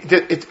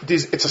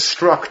 It's a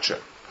structure.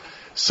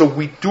 So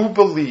we do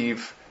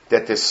believe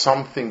that there's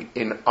something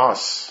in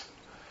us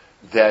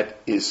that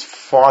is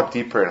far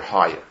deeper and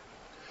higher.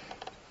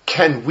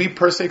 Can we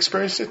personally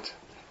experience it?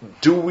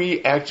 Do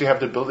we actually have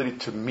the ability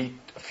to meet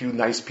a few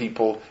nice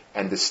people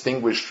and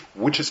distinguish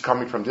which is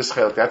coming from this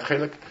chelik, that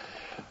chelik?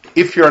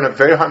 If you're on a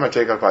very high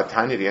madrega about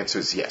Tanya, the answer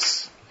is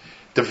yes.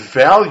 The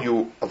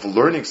value of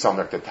learning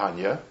something like the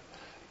Tanya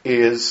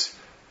is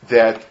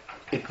that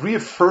it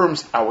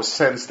reaffirms our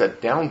sense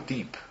that down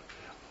deep,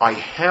 I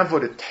have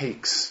what it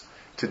takes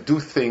to do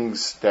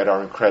things that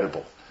are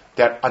incredible,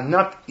 that are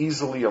not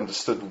easily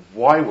understood.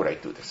 Why would I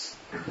do this?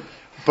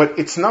 But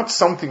it's not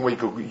something where you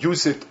could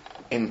use it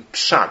in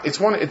pshat. It's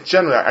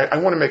generally, I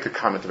want to make a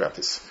comment about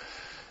this.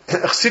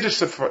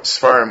 Chassidish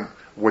Sfarim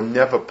were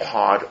never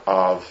part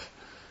of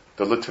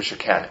the Litvish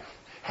canon.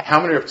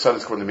 How many of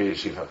tzaddiks go in the Meir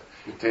Yeshiva?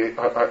 The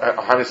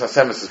Hanis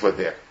Hasemis were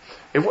there.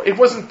 It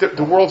wasn't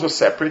the worlds were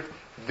separate.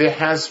 There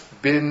has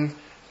been,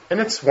 and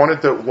it's one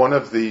of the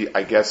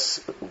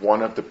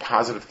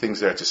positive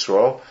there at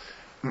Yisrael.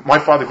 My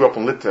father grew up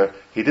in Lita.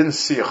 He didn't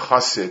see a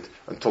chassid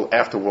until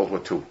after World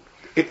War II.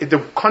 The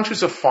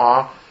countries are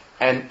far,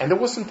 and there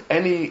wasn't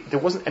any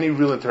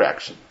real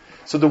interaction.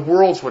 So the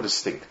worlds were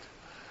distinct.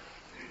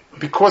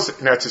 Because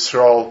in Eretz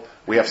Yisrael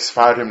we have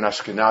Sfarim,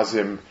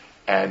 Ashkenazim,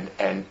 and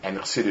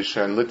Chassidish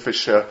and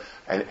Litvish,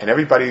 and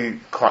everybody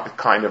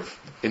kind of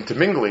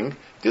intermingling.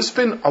 There's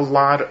been a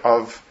lot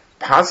of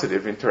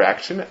positive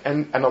interaction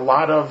and a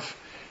lot of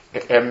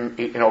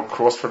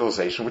cross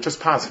fertilization, which is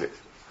positive.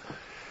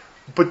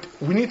 But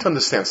we need to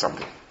understand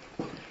something.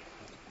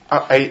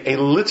 A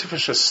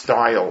Litvish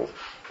style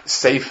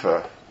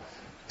sefer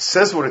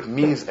says what it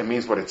means and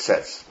means what it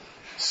says.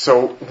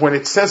 So when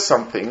it says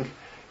something,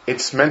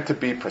 it's meant to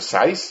be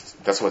precise.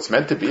 That's what it's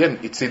meant to be,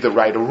 and it's either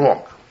right or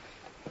wrong.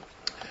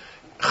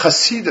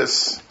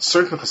 Chassidus,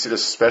 certain Chassidus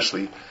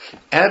especially,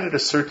 added a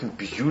certain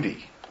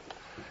beauty,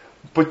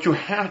 but you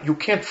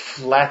can't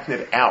flatten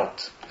it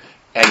out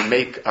and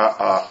make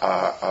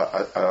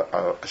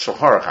a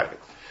shulchan aruch.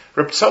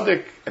 Reb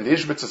Tzadok and the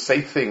Ishbitzer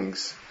say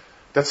things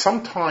that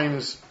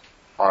sometimes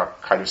are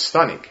kind of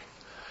stunning.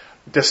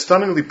 They're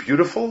stunningly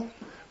beautiful,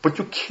 but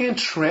you can't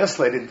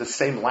translate it in the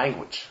same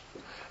language.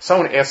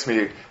 Someone asked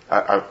me,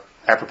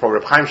 apropos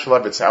Reb Chaim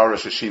Shmulevitz, our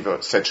Rosh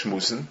Yeshiva, said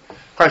Shmusen.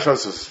 Chaim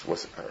Shmulevitz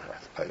was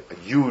a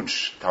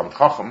huge Talmid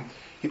Chacham.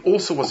 He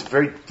also was a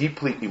very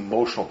deeply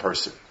emotional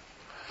person.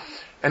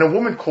 And a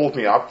woman called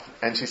me up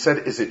and she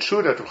said, is it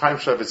true that Reb Chaim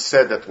Shmulevitz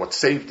said that what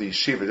saved the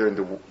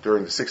yeshiva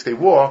during the 6 Day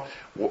War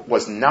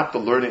was not the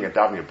learning of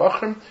Davening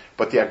Bachrim,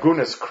 but the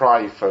Agunas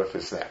cry for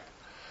that?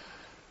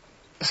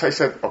 So I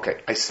said,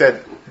 okay. I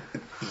said,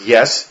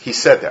 yes, he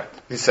said that.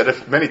 He said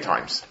it many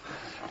times.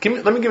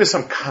 Let me give you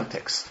some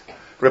context.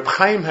 Reb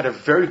Chaim had a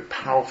very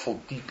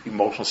powerful, deep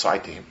emotional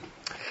side to him.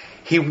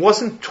 He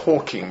wasn't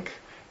talking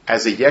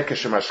as a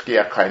Yekesh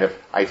Mashgiach kind of,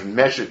 I've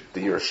measured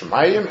the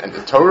Yerushalayim and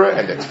the Torah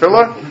and the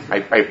Tefillah,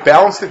 I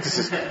balanced it, this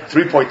is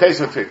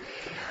 3.8.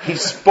 He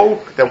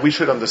spoke that we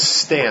should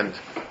understand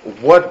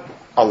what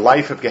a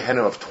life of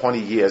Gehenna of 20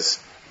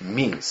 years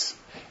means.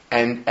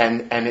 And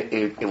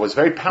it was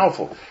very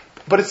powerful.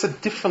 But it's a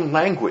different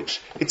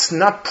language. It's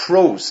not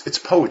prose, it's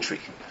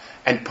poetry.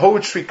 And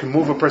poetry can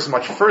move a person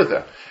much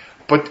further.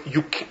 But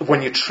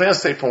when you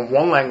translate from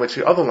one language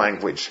to the other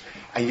language,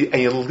 and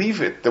you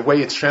leave it the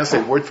way it's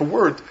translated word for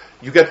word,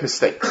 you get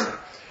mistakes.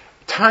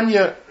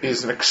 Tanya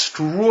is an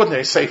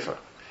extraordinary sefer.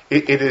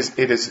 It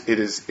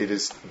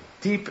is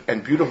deep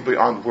and beautiful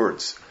beyond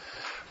words.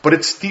 But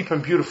it's deep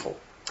and beautiful.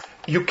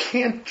 You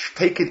can't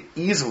take it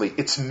easily.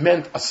 It's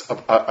meant,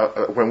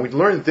 when we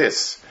learn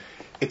this,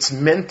 it's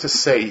meant to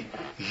say,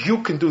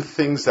 you can do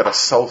things that are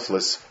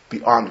selfless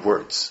beyond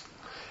words.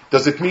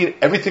 Does it mean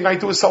everything I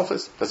do is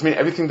selfless? Does it mean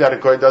everything that a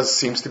guy does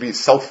seems to be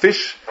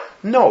selfish?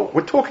 No,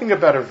 we're talking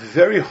about a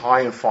very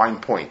high and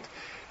fine point.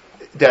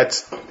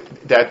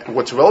 That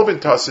what's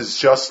relevant to us is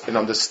just an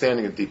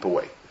understanding in a deeper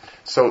way.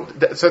 So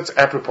that's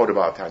apropos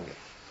about Tanya.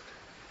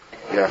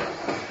 Yeah.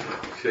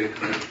 Okay,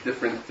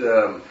 different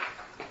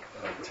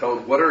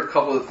tone. What are a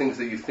couple of things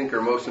that you think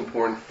are most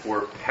important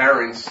for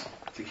parents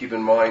to keep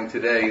in mind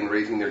today in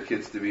raising their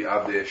kids to be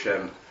Abdei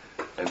Hashem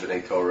and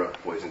B'nai Torah,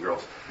 boys and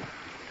girls?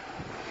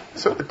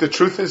 So the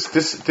truth is,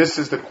 this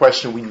is the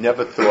question we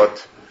never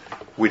thought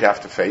we'd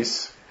have to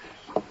face.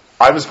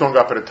 I was growing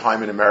up at a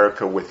time in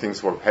America where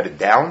things were headed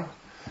down,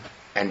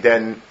 and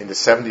then in the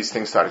 70s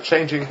things started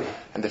changing,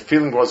 and the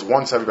feeling was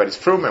once everybody's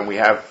through and we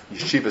have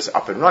yeshivas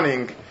up and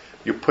running,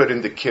 you put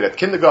in the kid at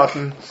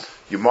kindergarten,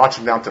 you march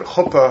him down to the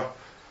chuppah,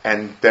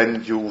 and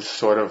then you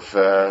sort of,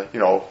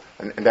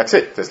 and that's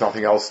it. There's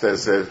nothing else,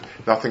 there's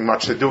nothing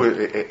much to do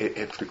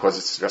it because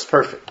it's just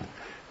perfect.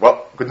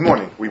 Well, good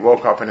morning. We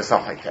woke up and it's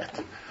not like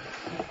that.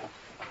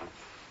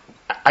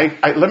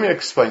 Let me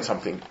explain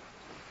something.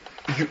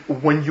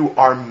 When you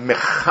are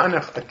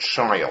mechanech a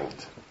child,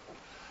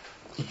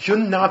 you're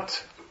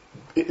not.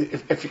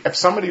 If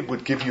somebody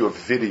would give you a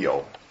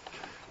video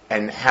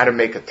and how to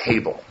make a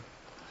table,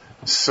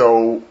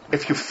 so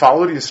if you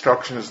follow the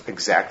instructions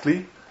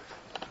exactly,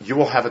 you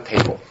will have a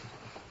table.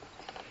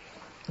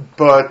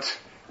 But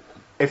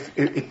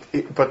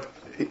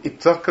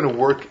it's not going to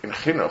work in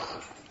chinuch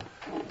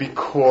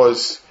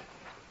because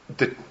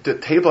the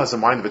table has a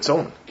mind of its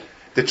own.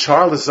 The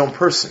child is his own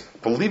person.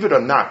 Believe it or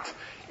not,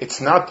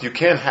 it's not, you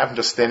can't have him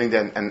just standing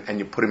there and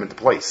you put him into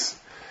place.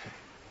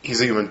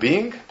 He's a human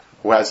being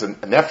who has a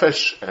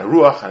nefesh and a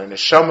ruach and a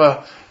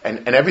neshama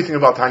and everything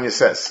about Tanya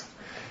says.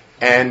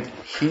 And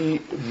he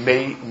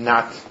may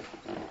not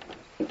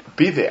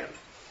be there.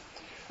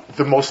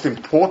 The most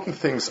important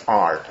things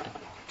are,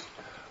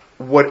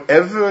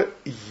 whatever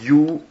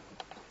you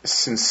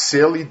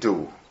sincerely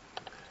do,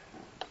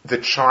 the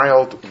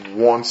child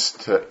wants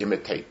to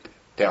imitate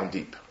down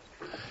deep.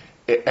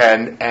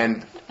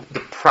 And the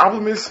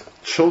problem is,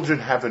 children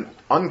have an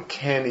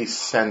uncanny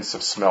sense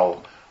of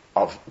smell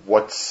of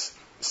what's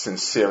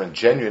sincere and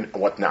genuine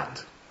and what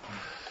not.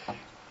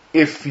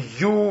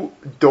 If you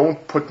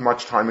don't put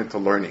much time into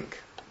learning,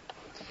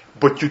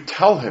 but you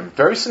tell him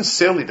very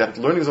sincerely that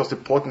learning is the most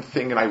important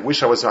thing and I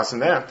wish I was asking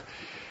that,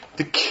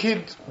 the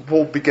kid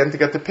will begin to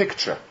get the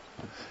picture.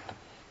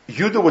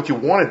 You do what you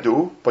want to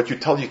do, but you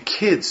tell your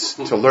kids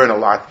to learn a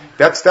lot.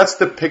 That's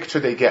the picture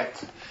they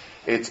get.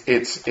 It's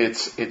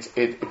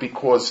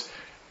because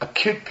a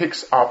kid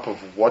picks up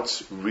of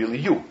what's really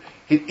you.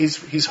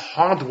 He's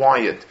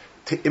hardwired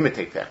to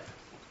imitate that.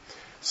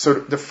 So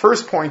the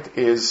first point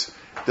is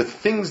the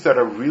things that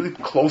are really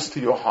close to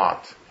your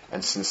heart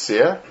and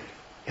sincere,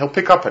 he'll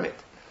pick up on it.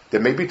 There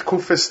may be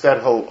tkufis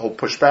that he'll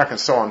push back and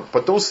so on,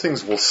 but those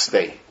things will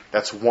stay.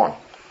 That's one.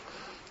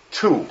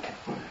 Two,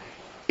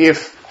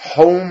 if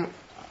home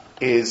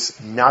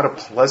is not a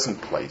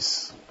pleasant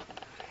place,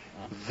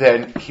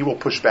 then he will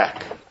push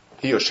back.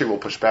 He or she will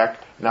push back,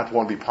 not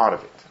want to be part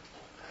of it.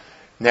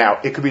 Now,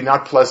 it could be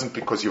not pleasant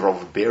because you're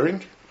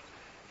overbearing.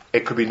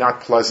 It could be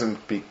not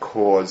pleasant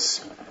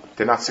because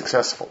they're not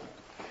successful.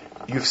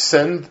 You've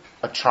sent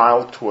a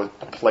child to a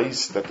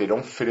place that they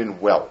don't fit in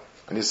well.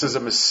 And this is a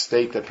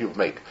mistake that people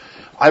make.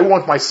 I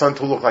want my son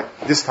to look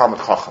like this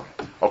Talmid Chacham.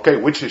 Okay,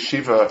 which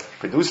yeshiva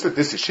produced it?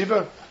 This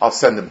yeshiva? I'll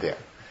send him there.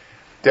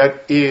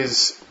 That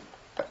is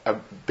a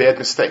bad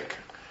mistake.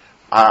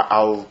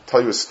 I'll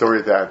tell you a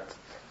story that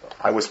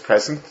I was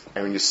present,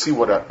 and when you see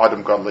what an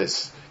Adam Gadol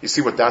is, you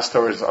see what that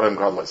story is, Adam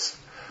Gadol is.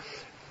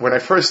 When I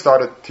first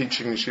started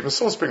teaching Yeshiva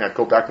Soul Spring, I'd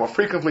go back more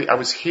frequently. I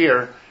was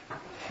here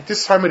at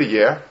this time of the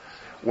year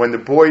when the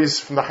boys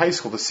from the high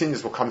school, the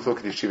seniors, will come to look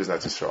at the Yeshivas in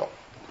Eretz Yisrael.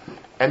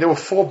 And there were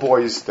 4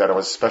 boys that I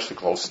was especially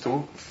close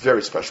to,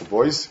 very special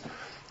boys.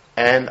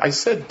 And I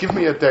said, give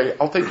me a day,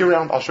 I'll take you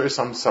around, I'll show you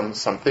some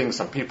things,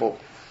 some people.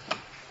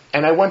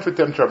 And I went with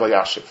them to Rabbi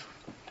Yashiv.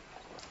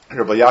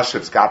 Rabbi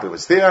Yashiv's Gabi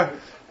was there,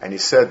 and he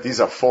said,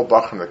 these are 4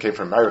 Bachrim that came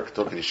from America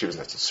to look at yeshivas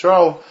in Eretz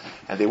Yisrael,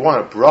 and they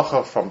want a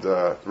bracha from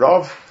the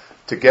Rav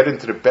to get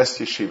into the best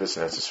yeshivas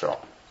in Eretz Yisrael.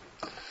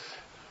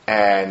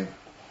 And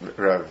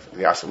Rav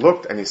Yashiv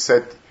looked, and he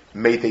said,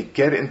 may they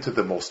get into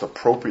the most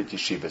appropriate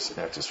yeshivas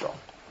in Eretz Yisrael.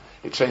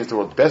 He changed the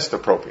word best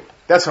appropriate.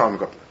 That's how I'm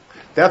going.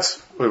 That's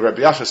where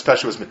Rabbi Yashiv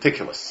especially was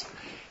meticulous.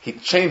 He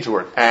changed the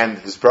word, and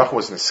his bracha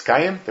was in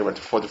Eskayim. They went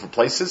to 4 different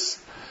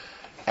places,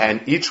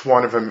 and each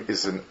one of them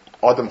is an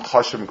Adam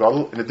Chashem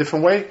Gadol in a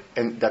different way,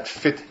 and that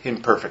fit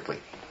him perfectly.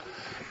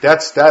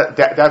 That's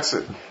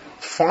it.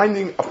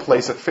 Finding a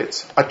place that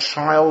fits. A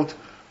child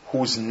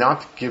who's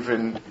not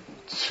given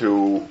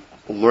to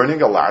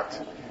learning a lot,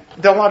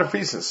 there are a lot of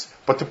reasons,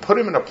 but to put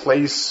him in a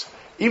place,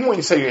 even when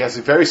you say he's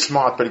very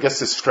smart, but he gets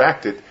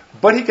distracted,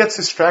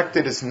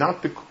 is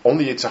not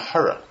only it's a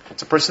hara,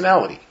 it's a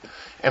personality.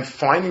 And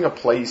finding a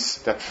place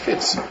that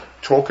fits,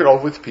 talk it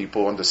over with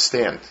people,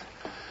 understand.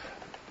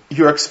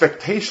 Your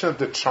expectation of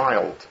the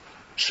child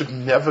should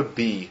never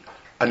be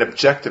an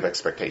objective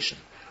expectation.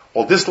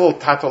 Well, this little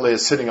tatale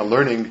is sitting and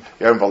learning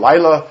Yom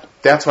V'Laila,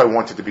 that's what I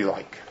want it to be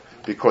like.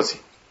 Because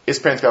his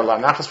parents got a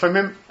lot of nachas from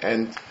him,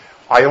 and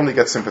I only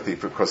get sympathy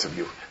because of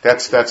you.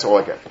 That's all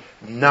I get.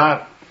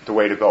 Not the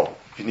way to go.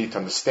 You need to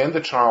understand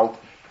the child.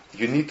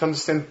 You need to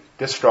understand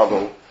their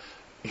struggle.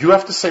 You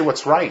have to say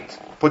what's right.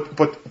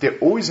 But there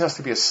always has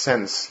to be a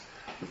sense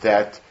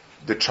that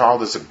the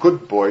child is a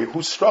good boy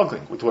who's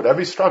struggling with whatever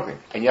he's struggling.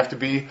 And you have to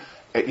be,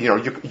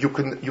 you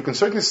can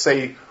certainly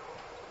say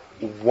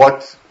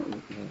what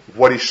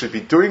he should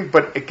be doing,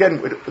 but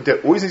again,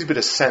 there always needs to be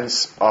the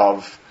sense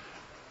of,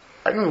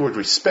 I don't know the word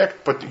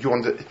respect, but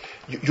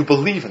you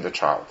believe in the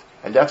child.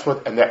 And that's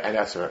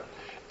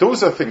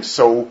those are things.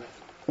 So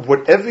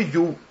whatever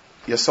you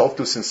yourself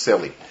do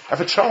sincerely. If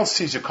a child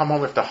sees you come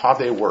home after a hard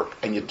day of work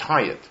and you're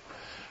tired,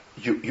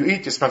 you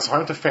eat, you spend some time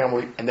with the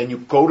family, and then you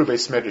go to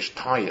Beis Medrash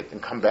tired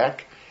and come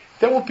back,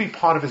 that will be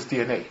part of his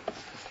DNA.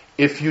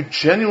 If you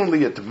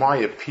genuinely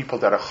admire people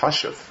that are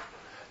chashuv,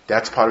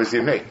 that's part of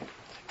his DNA.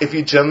 If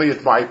you genuinely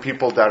admire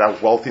people that are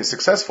wealthy and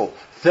successful,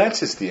 that's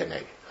his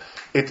DNA.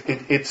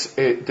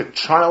 The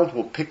child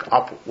will pick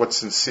up what's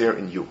sincere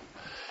in you.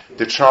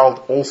 The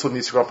child also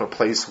needs to grow up in a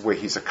place where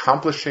he's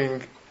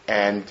accomplishing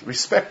and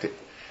respected.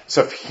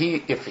 So if he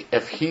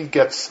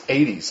gets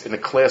 80s in a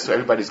class where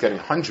everybody's getting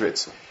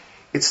hundreds,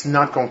 it's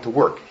not going to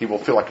work. He will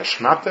feel like a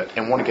shmata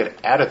and want to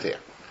get out of there.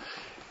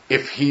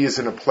 If he is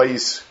in a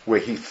place where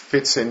he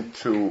fits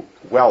into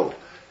well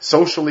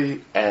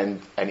socially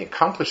and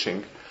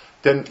accomplishing,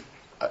 then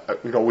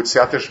with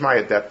Siyata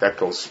Shmaya,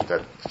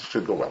 that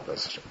should go well.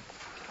 That's true.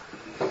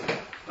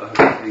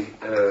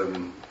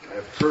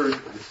 I've heard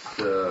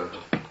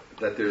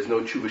that there's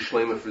no tshuva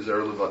shlema for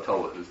Zer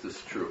Levatala. Is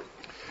this true?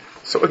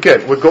 So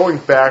again, we're going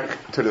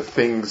back to the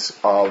things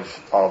of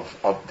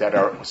that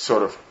are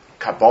sort of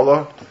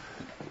Kabbalah,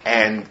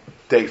 and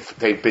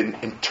they've been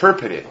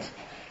interpreted.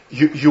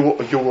 You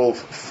will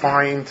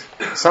find,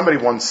 somebody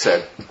once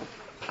said,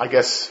 I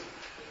guess,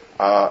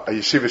 a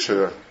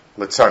yeshivish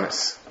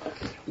Litzanis,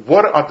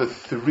 what are the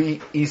three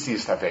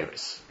easiest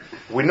Averis?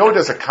 We know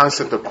there's a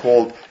concept of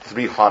called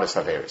three hardest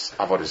Averis.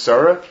 Avodah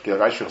Zarah, Gil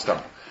Raish,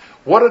 Stam.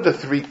 What are the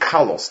three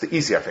kalos, the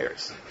easy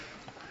Averis?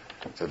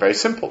 So very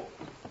simple.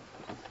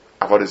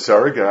 Avodah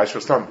Zarah, Gil Raish,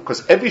 Stam.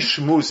 Because every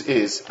shmuz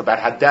is about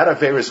how that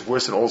Aver is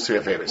worse than all three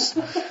Averis.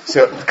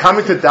 So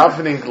coming to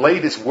davening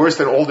late is worse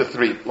than all the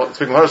three.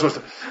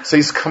 So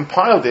he's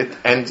compiled it,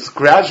 and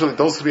gradually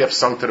those three have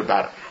sunk to the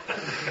bottom.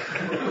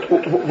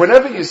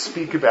 Whenever you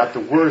speak about the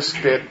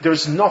worst bit,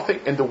 there's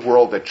nothing in the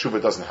world that tshuva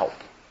doesn't help.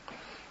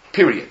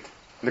 Period.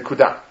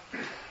 Nekuda.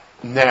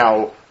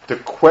 Now, the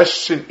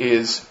question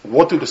is,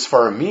 what do the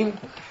Sfarim mean?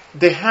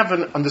 They have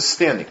an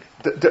understanding.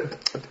 The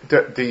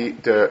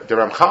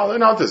Ramchal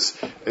and others,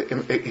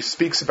 he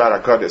speaks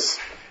about Agadas,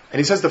 and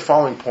he says the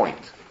following point.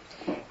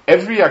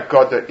 Every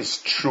Agadah is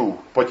true,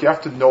 but you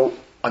have to know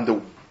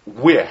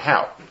where,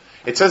 how.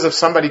 It says if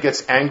somebody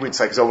gets angry, it's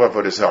like Zova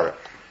Avodah Zarah.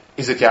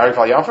 Is it Yarek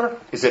Vayavar?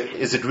 Is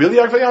it really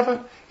Yarek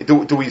Vayavar?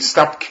 Do we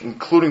stop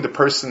including the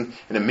person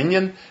in a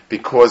minyan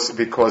because it's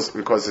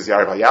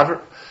Yarek Vayavar?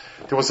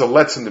 There was a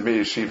letz in the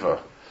Mir Yeshiva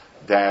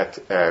that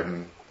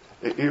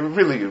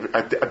really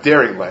a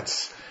daring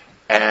letz,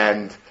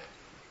 and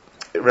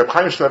Reb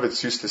Chaim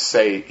Shulevitz used to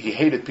say he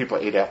hated people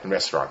who ate out in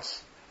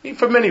restaurants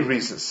for many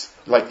reasons.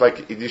 Like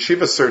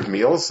yeshiva served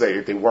meals,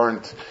 they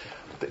weren't.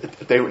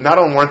 They not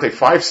only weren't they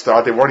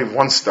 5-star, they weren't even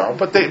 1-star,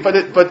 but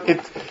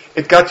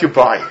it got you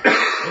by.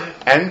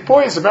 And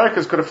boys,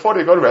 Americans could afford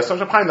to go to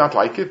restaurants. Probably not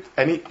like it.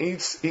 And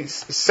he's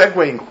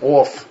segueing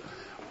off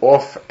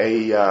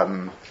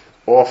a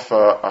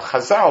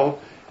Chazal.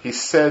 He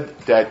said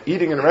that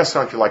eating in a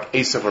restaurant you're like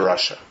Esav of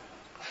Russia,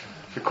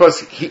 because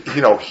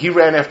he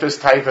ran after his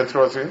taiva and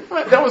throws it.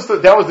 That was the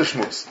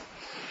shmuz.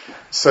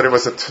 So there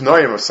was a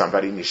tnoim of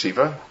somebody in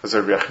yeshiva. It was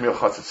a Rechmil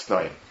Chatzit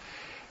tnoim.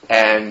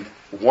 And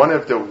one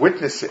of the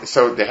witnesses,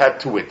 so they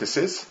had two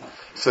witnesses,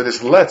 so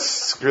this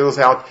let's skrills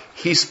out,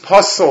 he's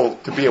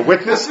puzzled to be a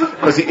witness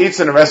because he eats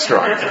in a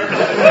restaurant.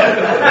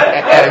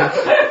 And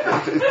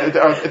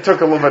it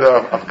took a little bit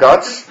of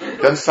guts.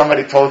 Then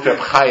somebody told Reb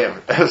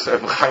Chaim,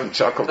 Reb Chaim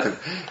chuckled and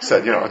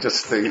said,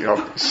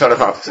 shut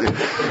him up.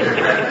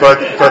 But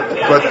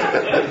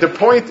the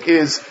point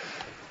is,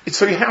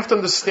 so you have to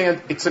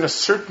understand, it's in a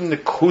certain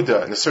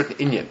nekuda, in a certain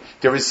inyan.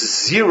 There is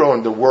zero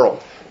in the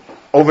world.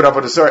 Over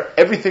Avodah Zarah,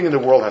 everything in the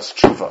world has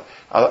tshuva,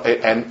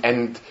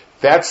 and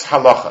that's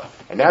halacha,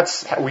 and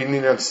that's how we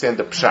need to understand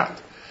the pshat.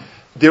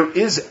 There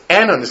is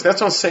ananas. That's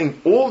what I'm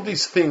saying. All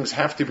these things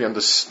have to be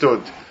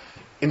understood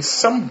in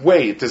some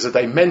way. There's a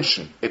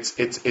dimension.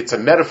 It's a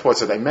metaphor.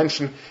 It's a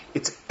dimension.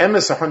 It's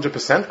emes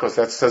 100% because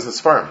that says it's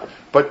firm.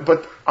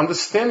 But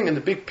understanding in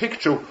the big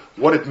picture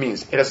what it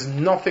means. It has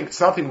nothing. It's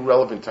nothing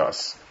relevant to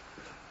us.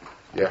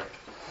 Yeah.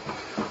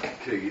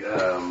 Okay.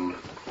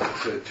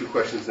 So two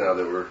questions now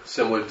that were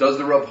similar. Does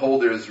the Rav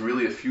hold there is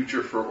really a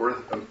future for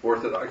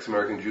Orthodox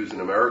American Jews in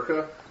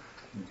America?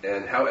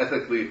 And how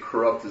ethically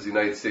corrupt does the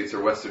United States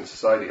or Western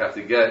society have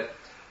to get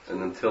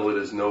and until it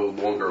is no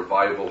longer a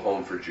viable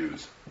home for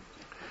Jews?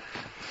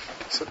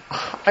 So,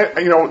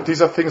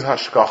 these are things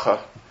hashgacha.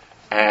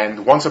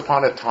 And once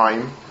upon a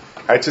time,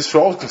 Eretz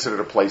Yisrael was considered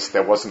a place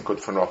that wasn't good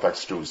for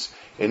Orthodox Jews.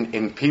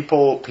 In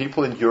people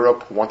in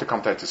Europe who want to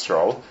come to Eretz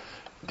Yisrael,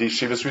 the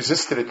yeshivas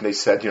resisted it, and they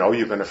said,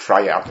 you're going to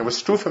fry out. It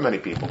was true for many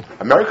people.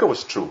 America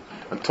was true.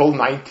 Until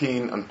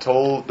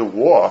the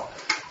war,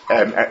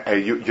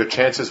 your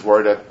chances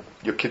were that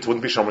your kids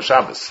wouldn't be Shomer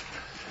Shabbos.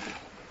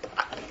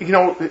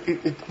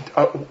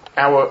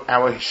 Our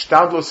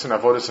hishtadlus and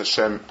avodas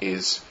Hashem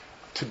is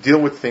to deal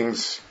with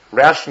things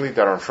rationally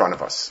that are in front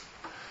of us.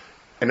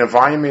 An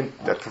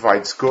environment that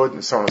provides good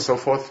and so on and so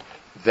forth,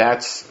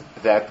 that's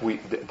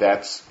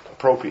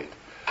appropriate.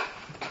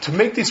 To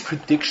make these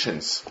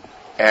predictions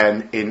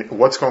and in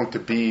what's going to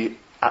be,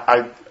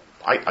 I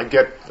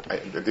get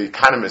The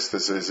Economist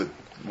is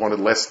one of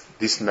the less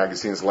decent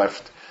magazines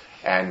left,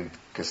 and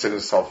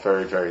considers itself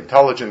very, very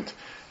intelligent.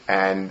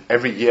 And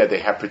every year they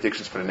have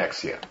predictions for the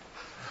next year.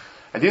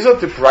 And these are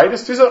the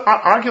brightest. These are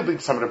arguably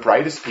some of the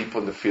brightest people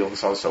in the field, and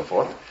so on and so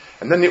forth.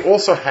 And then they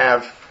also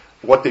have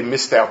what they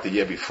missed out the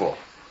year before.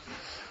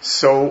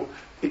 So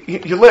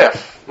you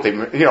laugh.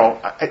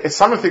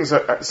 Some of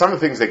the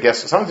things they guess.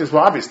 Some of the things were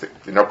obvious.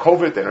 They know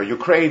COVID. They know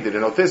Ukraine. They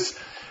know this.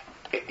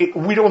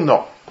 We don't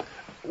know.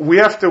 We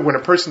have to, when a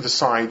person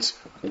decides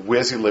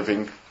where's he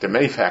living, there are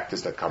many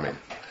factors that come in.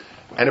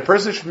 And a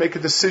person should make a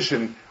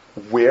decision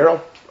where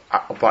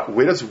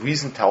does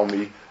reason tell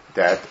me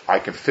that I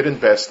can fit in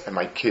best and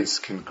my kids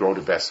can grow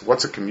the best?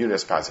 What's a community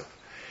as positive?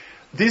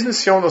 These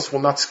nisyonos will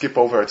not skip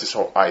over Eretz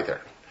Yisrael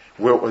either.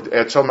 where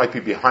Eretz might be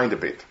behind a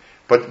bit,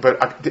 but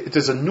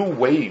there's a new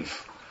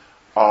wave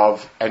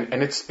of,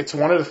 and it's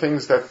one of the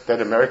things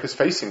that America is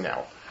facing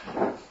now.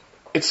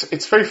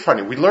 It's very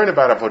funny. We learn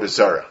about Avodah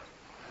Zarah,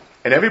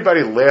 and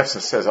everybody laughs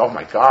and says, "Oh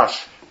my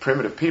gosh,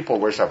 primitive people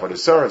worship Avodah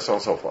Zarah," and so on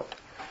and so forth.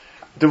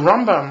 The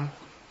Rambam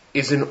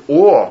is in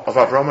awe of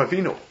Avraham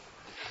Avinu.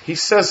 He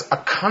says a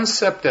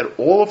concept that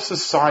all of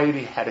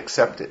society had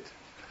accepted.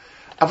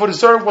 Avodah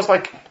Zarah was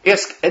like,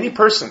 ask any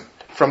person,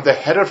 from the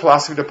head of the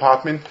philosophy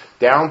department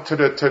down to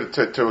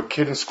a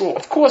kid in school.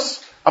 Of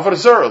course, Avodah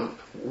Zarah,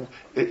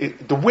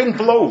 the wind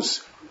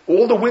blows.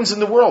 All the winds in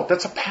the world,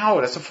 that's a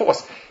power, that's a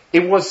force.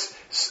 It was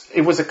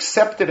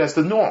accepted as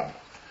the norm.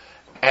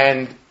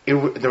 And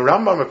the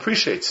Rambam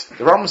appreciates.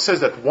 The Rambam says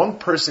that one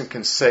person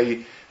can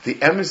say the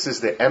emes is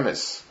the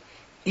emes,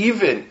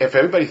 even if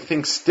everybody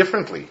thinks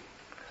differently.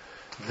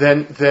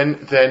 Then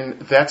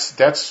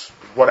that's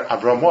what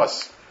Avram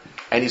was,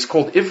 and he's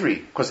called Ivri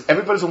because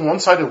everybody's on one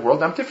side of the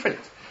world. I'm different.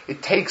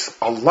 It takes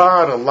a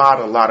lot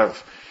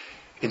of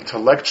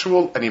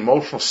intellectual and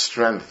emotional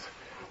strength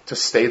to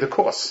stay the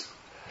course.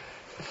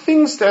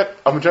 Things that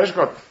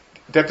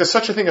that there's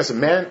such a thing as a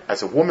man,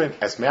 as a woman,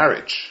 as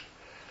marriage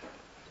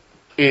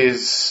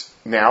is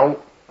now.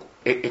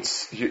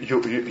 It's you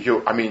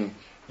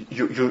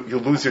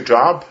lose your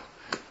job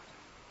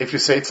if you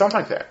say it's not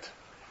like that.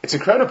 It's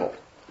incredible.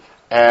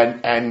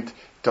 And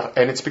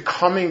it's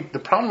becoming, the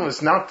problem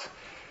is not,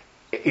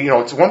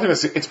 it's one thing,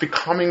 it's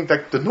becoming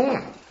like the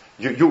norm.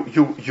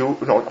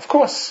 Of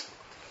course,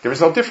 there is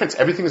no difference.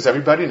 Everything is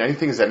everybody and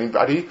anything is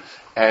anybody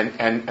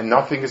and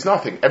nothing is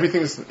nothing.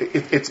 Everything is,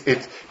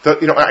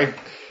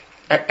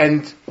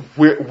 and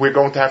we're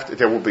going to have to,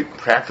 there will be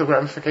practical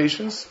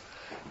ramifications,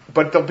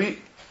 but there'll be,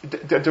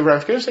 the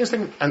ramifications,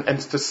 and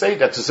to say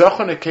that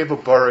Zochar Nekeva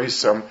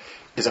Barisam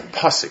is a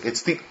pasuk.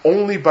 It's the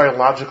only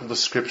biological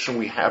description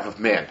we have of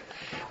man.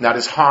 Not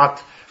his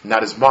heart,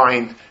 not his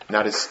mind,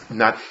 not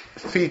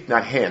feet,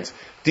 not hands.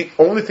 The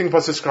only thing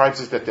Pasuk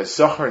describes is that there's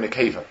Zochar and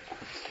Nekeva.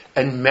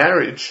 And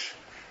marriage,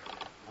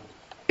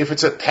 if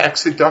it's a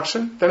tax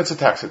deduction, then it's a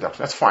tax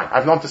deduction. That's fine. I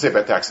have nothing to say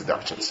about tax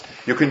deductions.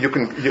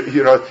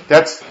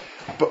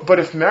 But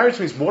if marriage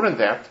means more than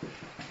that,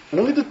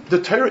 only the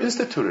Torah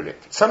instituted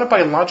it. It's not a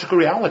biological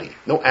reality.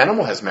 No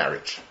animal has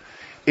marriage.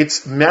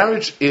 It's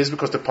marriage is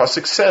because the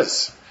pasuk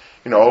says,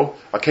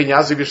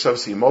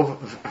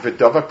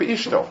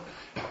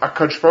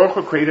 HaKadosh Baruch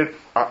Hu created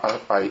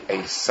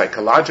a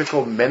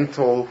psychological,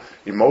 mental,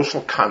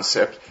 emotional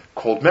concept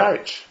called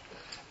marriage,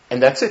 and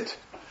that's it.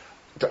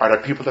 Are there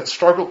people that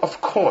struggle?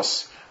 Of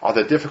course. Are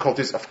there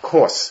difficulties? Of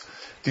course.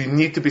 Do you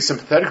need to be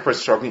sympathetic for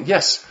struggling?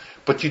 Yes,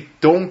 but you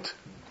don't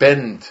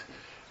bend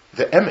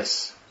the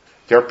emes.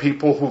 There are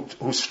people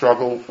who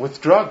struggle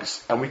with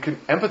drugs, and we can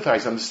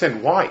empathize,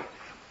 understand why.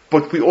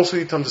 But we also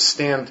need to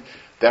understand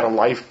that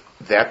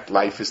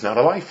life is not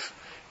a life.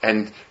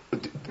 And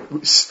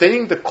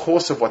staying the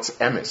course of what's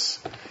emes,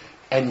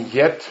 and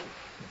yet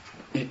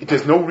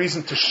there's no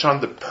reason to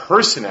shun the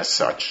person as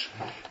such,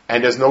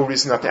 and there's no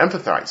reason not to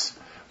empathize.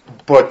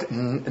 But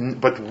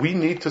we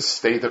need to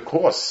stay the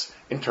course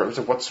in terms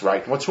of what's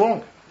right and what's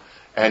wrong.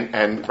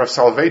 And Rav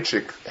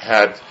Soloveitchik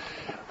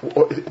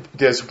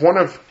there's one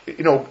of,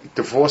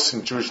 divorce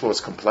in Jewish law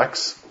is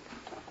complex.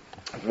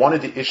 One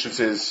of the issues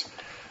is,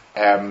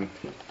 I don't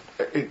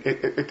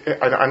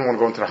want to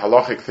go into the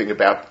halachic thing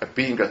about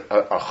being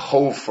a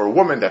chov for a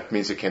woman. That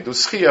means you can't do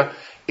schia.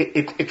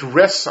 It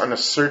rests on a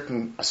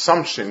certain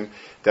assumption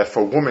that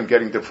for a woman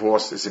getting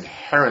divorced is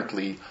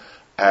inherently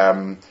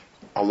a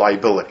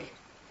liability.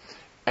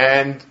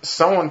 And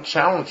someone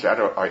challenged that,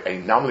 or a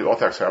nominally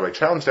Orthodox rabbi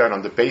challenged that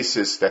on the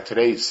basis that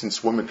today,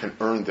 since women can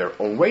earn their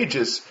own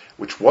wages,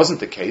 which wasn't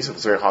the case, it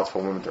was very hard for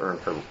a woman to earn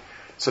her.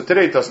 So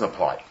today it doesn't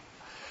apply.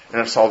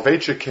 And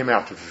Soloveitchik came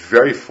out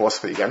very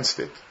forcefully against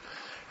it.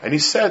 And he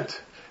said,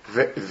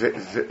 Ve'elav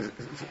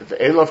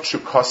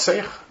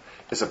Chukosech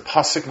is a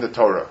pasuk in the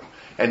Torah.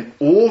 And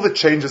all the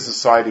changes in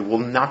society will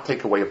not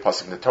take away a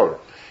pasuk in the Torah.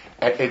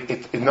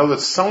 In other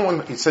words,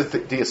 he said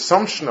that the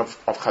assumption of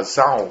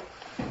Chazal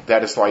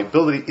that its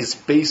liability is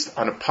based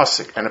on a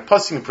pasuk. And a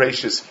pasuk in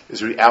Bereshis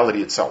is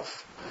reality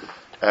itself.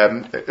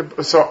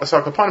 So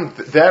upon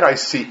that I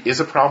see is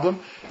a problem.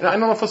 And I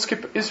don't know if we'll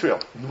skip Israel.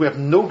 We have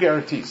no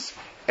guarantees.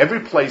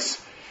 Every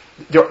place,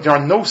 there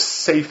are no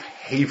safe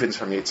havens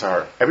from Yetzer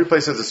Hara. Every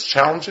place has its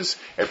challenges,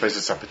 every place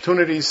has its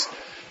opportunities,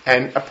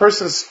 and a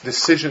person's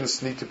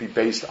decisions need to be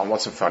based on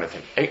what's in front of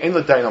him. Ein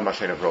l'dayin al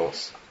mashen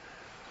avros.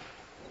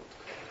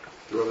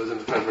 Do you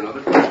have time for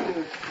another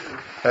question?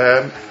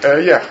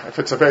 Yeah, if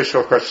it's a very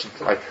short question,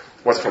 like,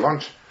 what's for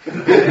lunch?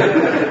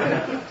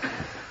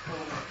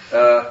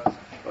 Well,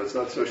 it's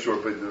not so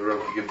short, but the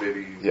Rav could give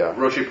maybe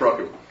Roshi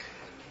Prakim.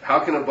 How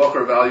can a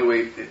bacher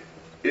evaluate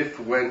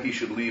when he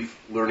should leave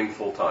learning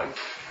full time?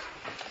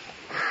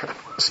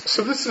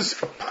 So this is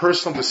a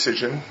personal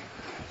decision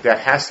that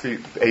has to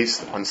be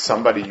based on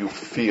somebody you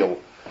feel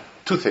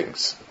two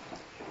things.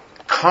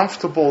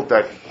 Comfortable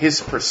that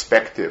his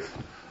perspective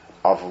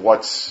of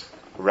what's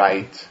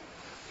right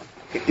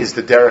is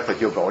the derech that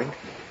you're going.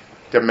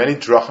 There are many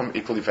drachim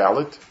equally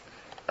valid.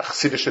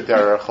 Chassidische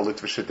derech, a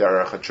Litvische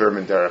derech, a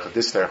German derech, a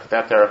this derech,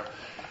 that derech.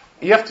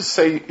 You have to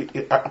say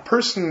a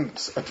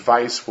person's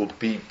advice will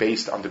be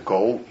based on the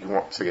goal you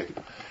want to get,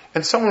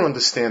 and someone who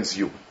understands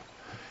you.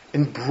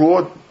 In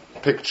broad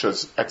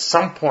pictures, at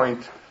some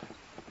point,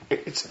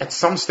 it's at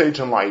some stage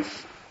in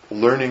life,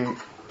 learning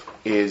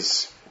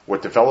is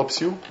what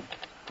develops you.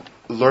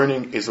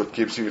 Learning is what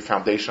gives you the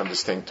foundation,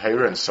 understanding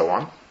Torah, and so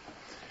on.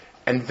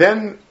 And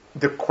then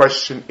the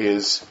question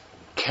is,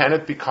 can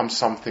it become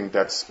something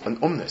that's an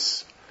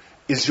umnus?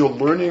 Is your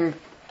learning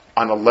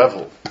on a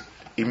level,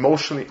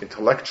 emotionally,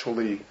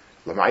 intellectually,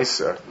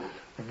 lemaisa,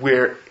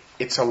 where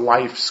it's a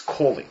life's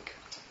calling?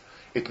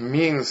 It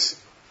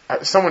means,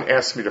 someone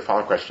asked me the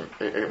following question.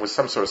 It was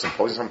some sort of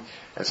symposium,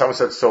 and someone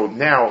said, so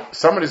now,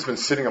 someone has been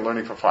sitting and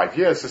learning for 5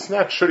 years, it's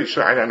not should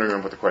he, I don't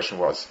remember what the question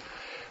was.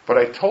 But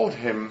I told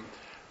him,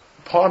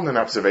 pardon an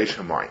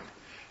observation of mine,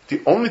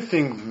 the only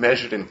thing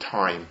measured in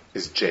time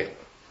is jail.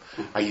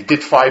 You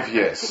did 5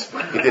 years.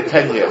 You did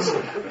 10 years.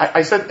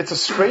 I said, it's a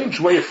strange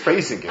way of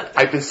phrasing it.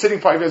 I've been sitting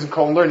 5 years in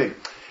Kol learning.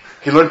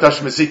 He learned Dash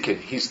Mazikin.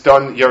 He's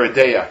done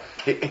Yeridea.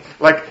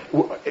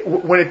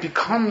 When it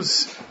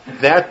becomes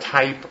that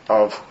type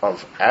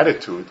of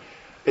attitude,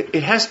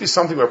 it has to be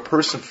something where a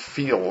person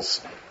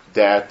feels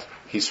that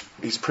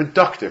he's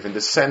productive in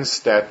the sense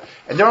that,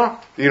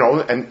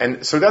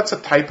 and so that's a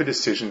type of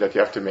decision that you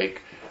have to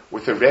make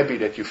with a Rebbe,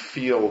 that you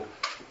feel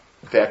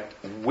that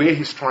where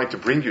he's trying to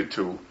bring you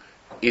to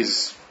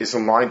is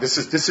in line. This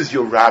is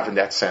your Rav in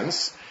that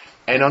sense,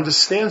 and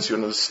understands you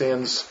and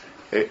understands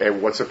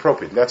what's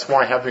appropriate. And that's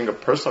why having a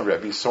personal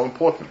Rebbe is so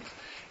important.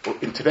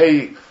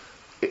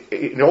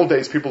 In old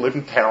days, people lived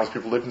in towns,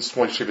 people lived in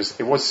small yeshivas.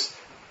 It was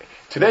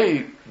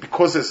today,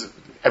 because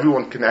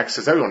everyone can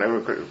access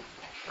everyone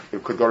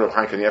could go to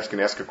Chaim Kanievsky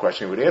and ask a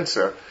question, he would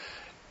answer.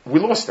 We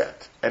lost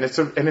that, and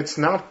it's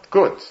not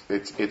good.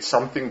 It's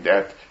something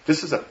that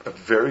this is a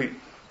very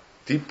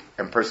deep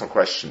and personal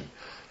question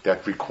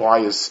that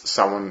requires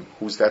someone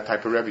who's that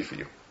type of Rebbe for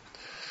you.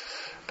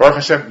 Baruch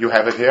Hashem, you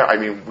have it here. I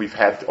mean, we've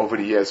had over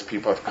the years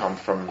people have come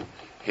from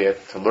here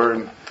to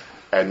learn,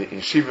 and in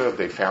Shiva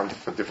they found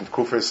for different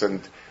kufas,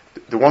 and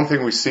the one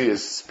thing we see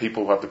is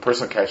people who have the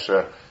personal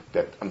kasha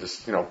that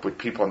but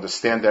people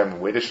understand them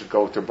and where they should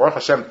go to. Baruch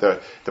Hashem,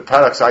 the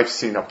products I've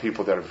seen are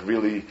people that have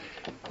really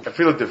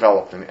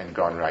developed and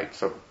gone right.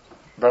 So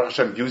Baruch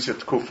Hashem, use your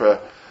tkufa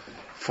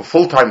for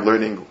full-time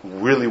learning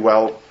really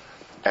well,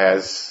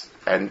 and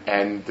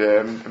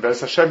Baruch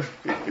Hashem,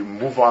 you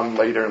move on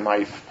later in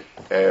life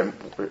in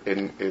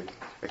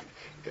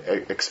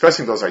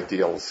expressing those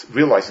ideals,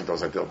 realizing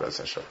those ideals, Baruch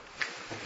Hashem.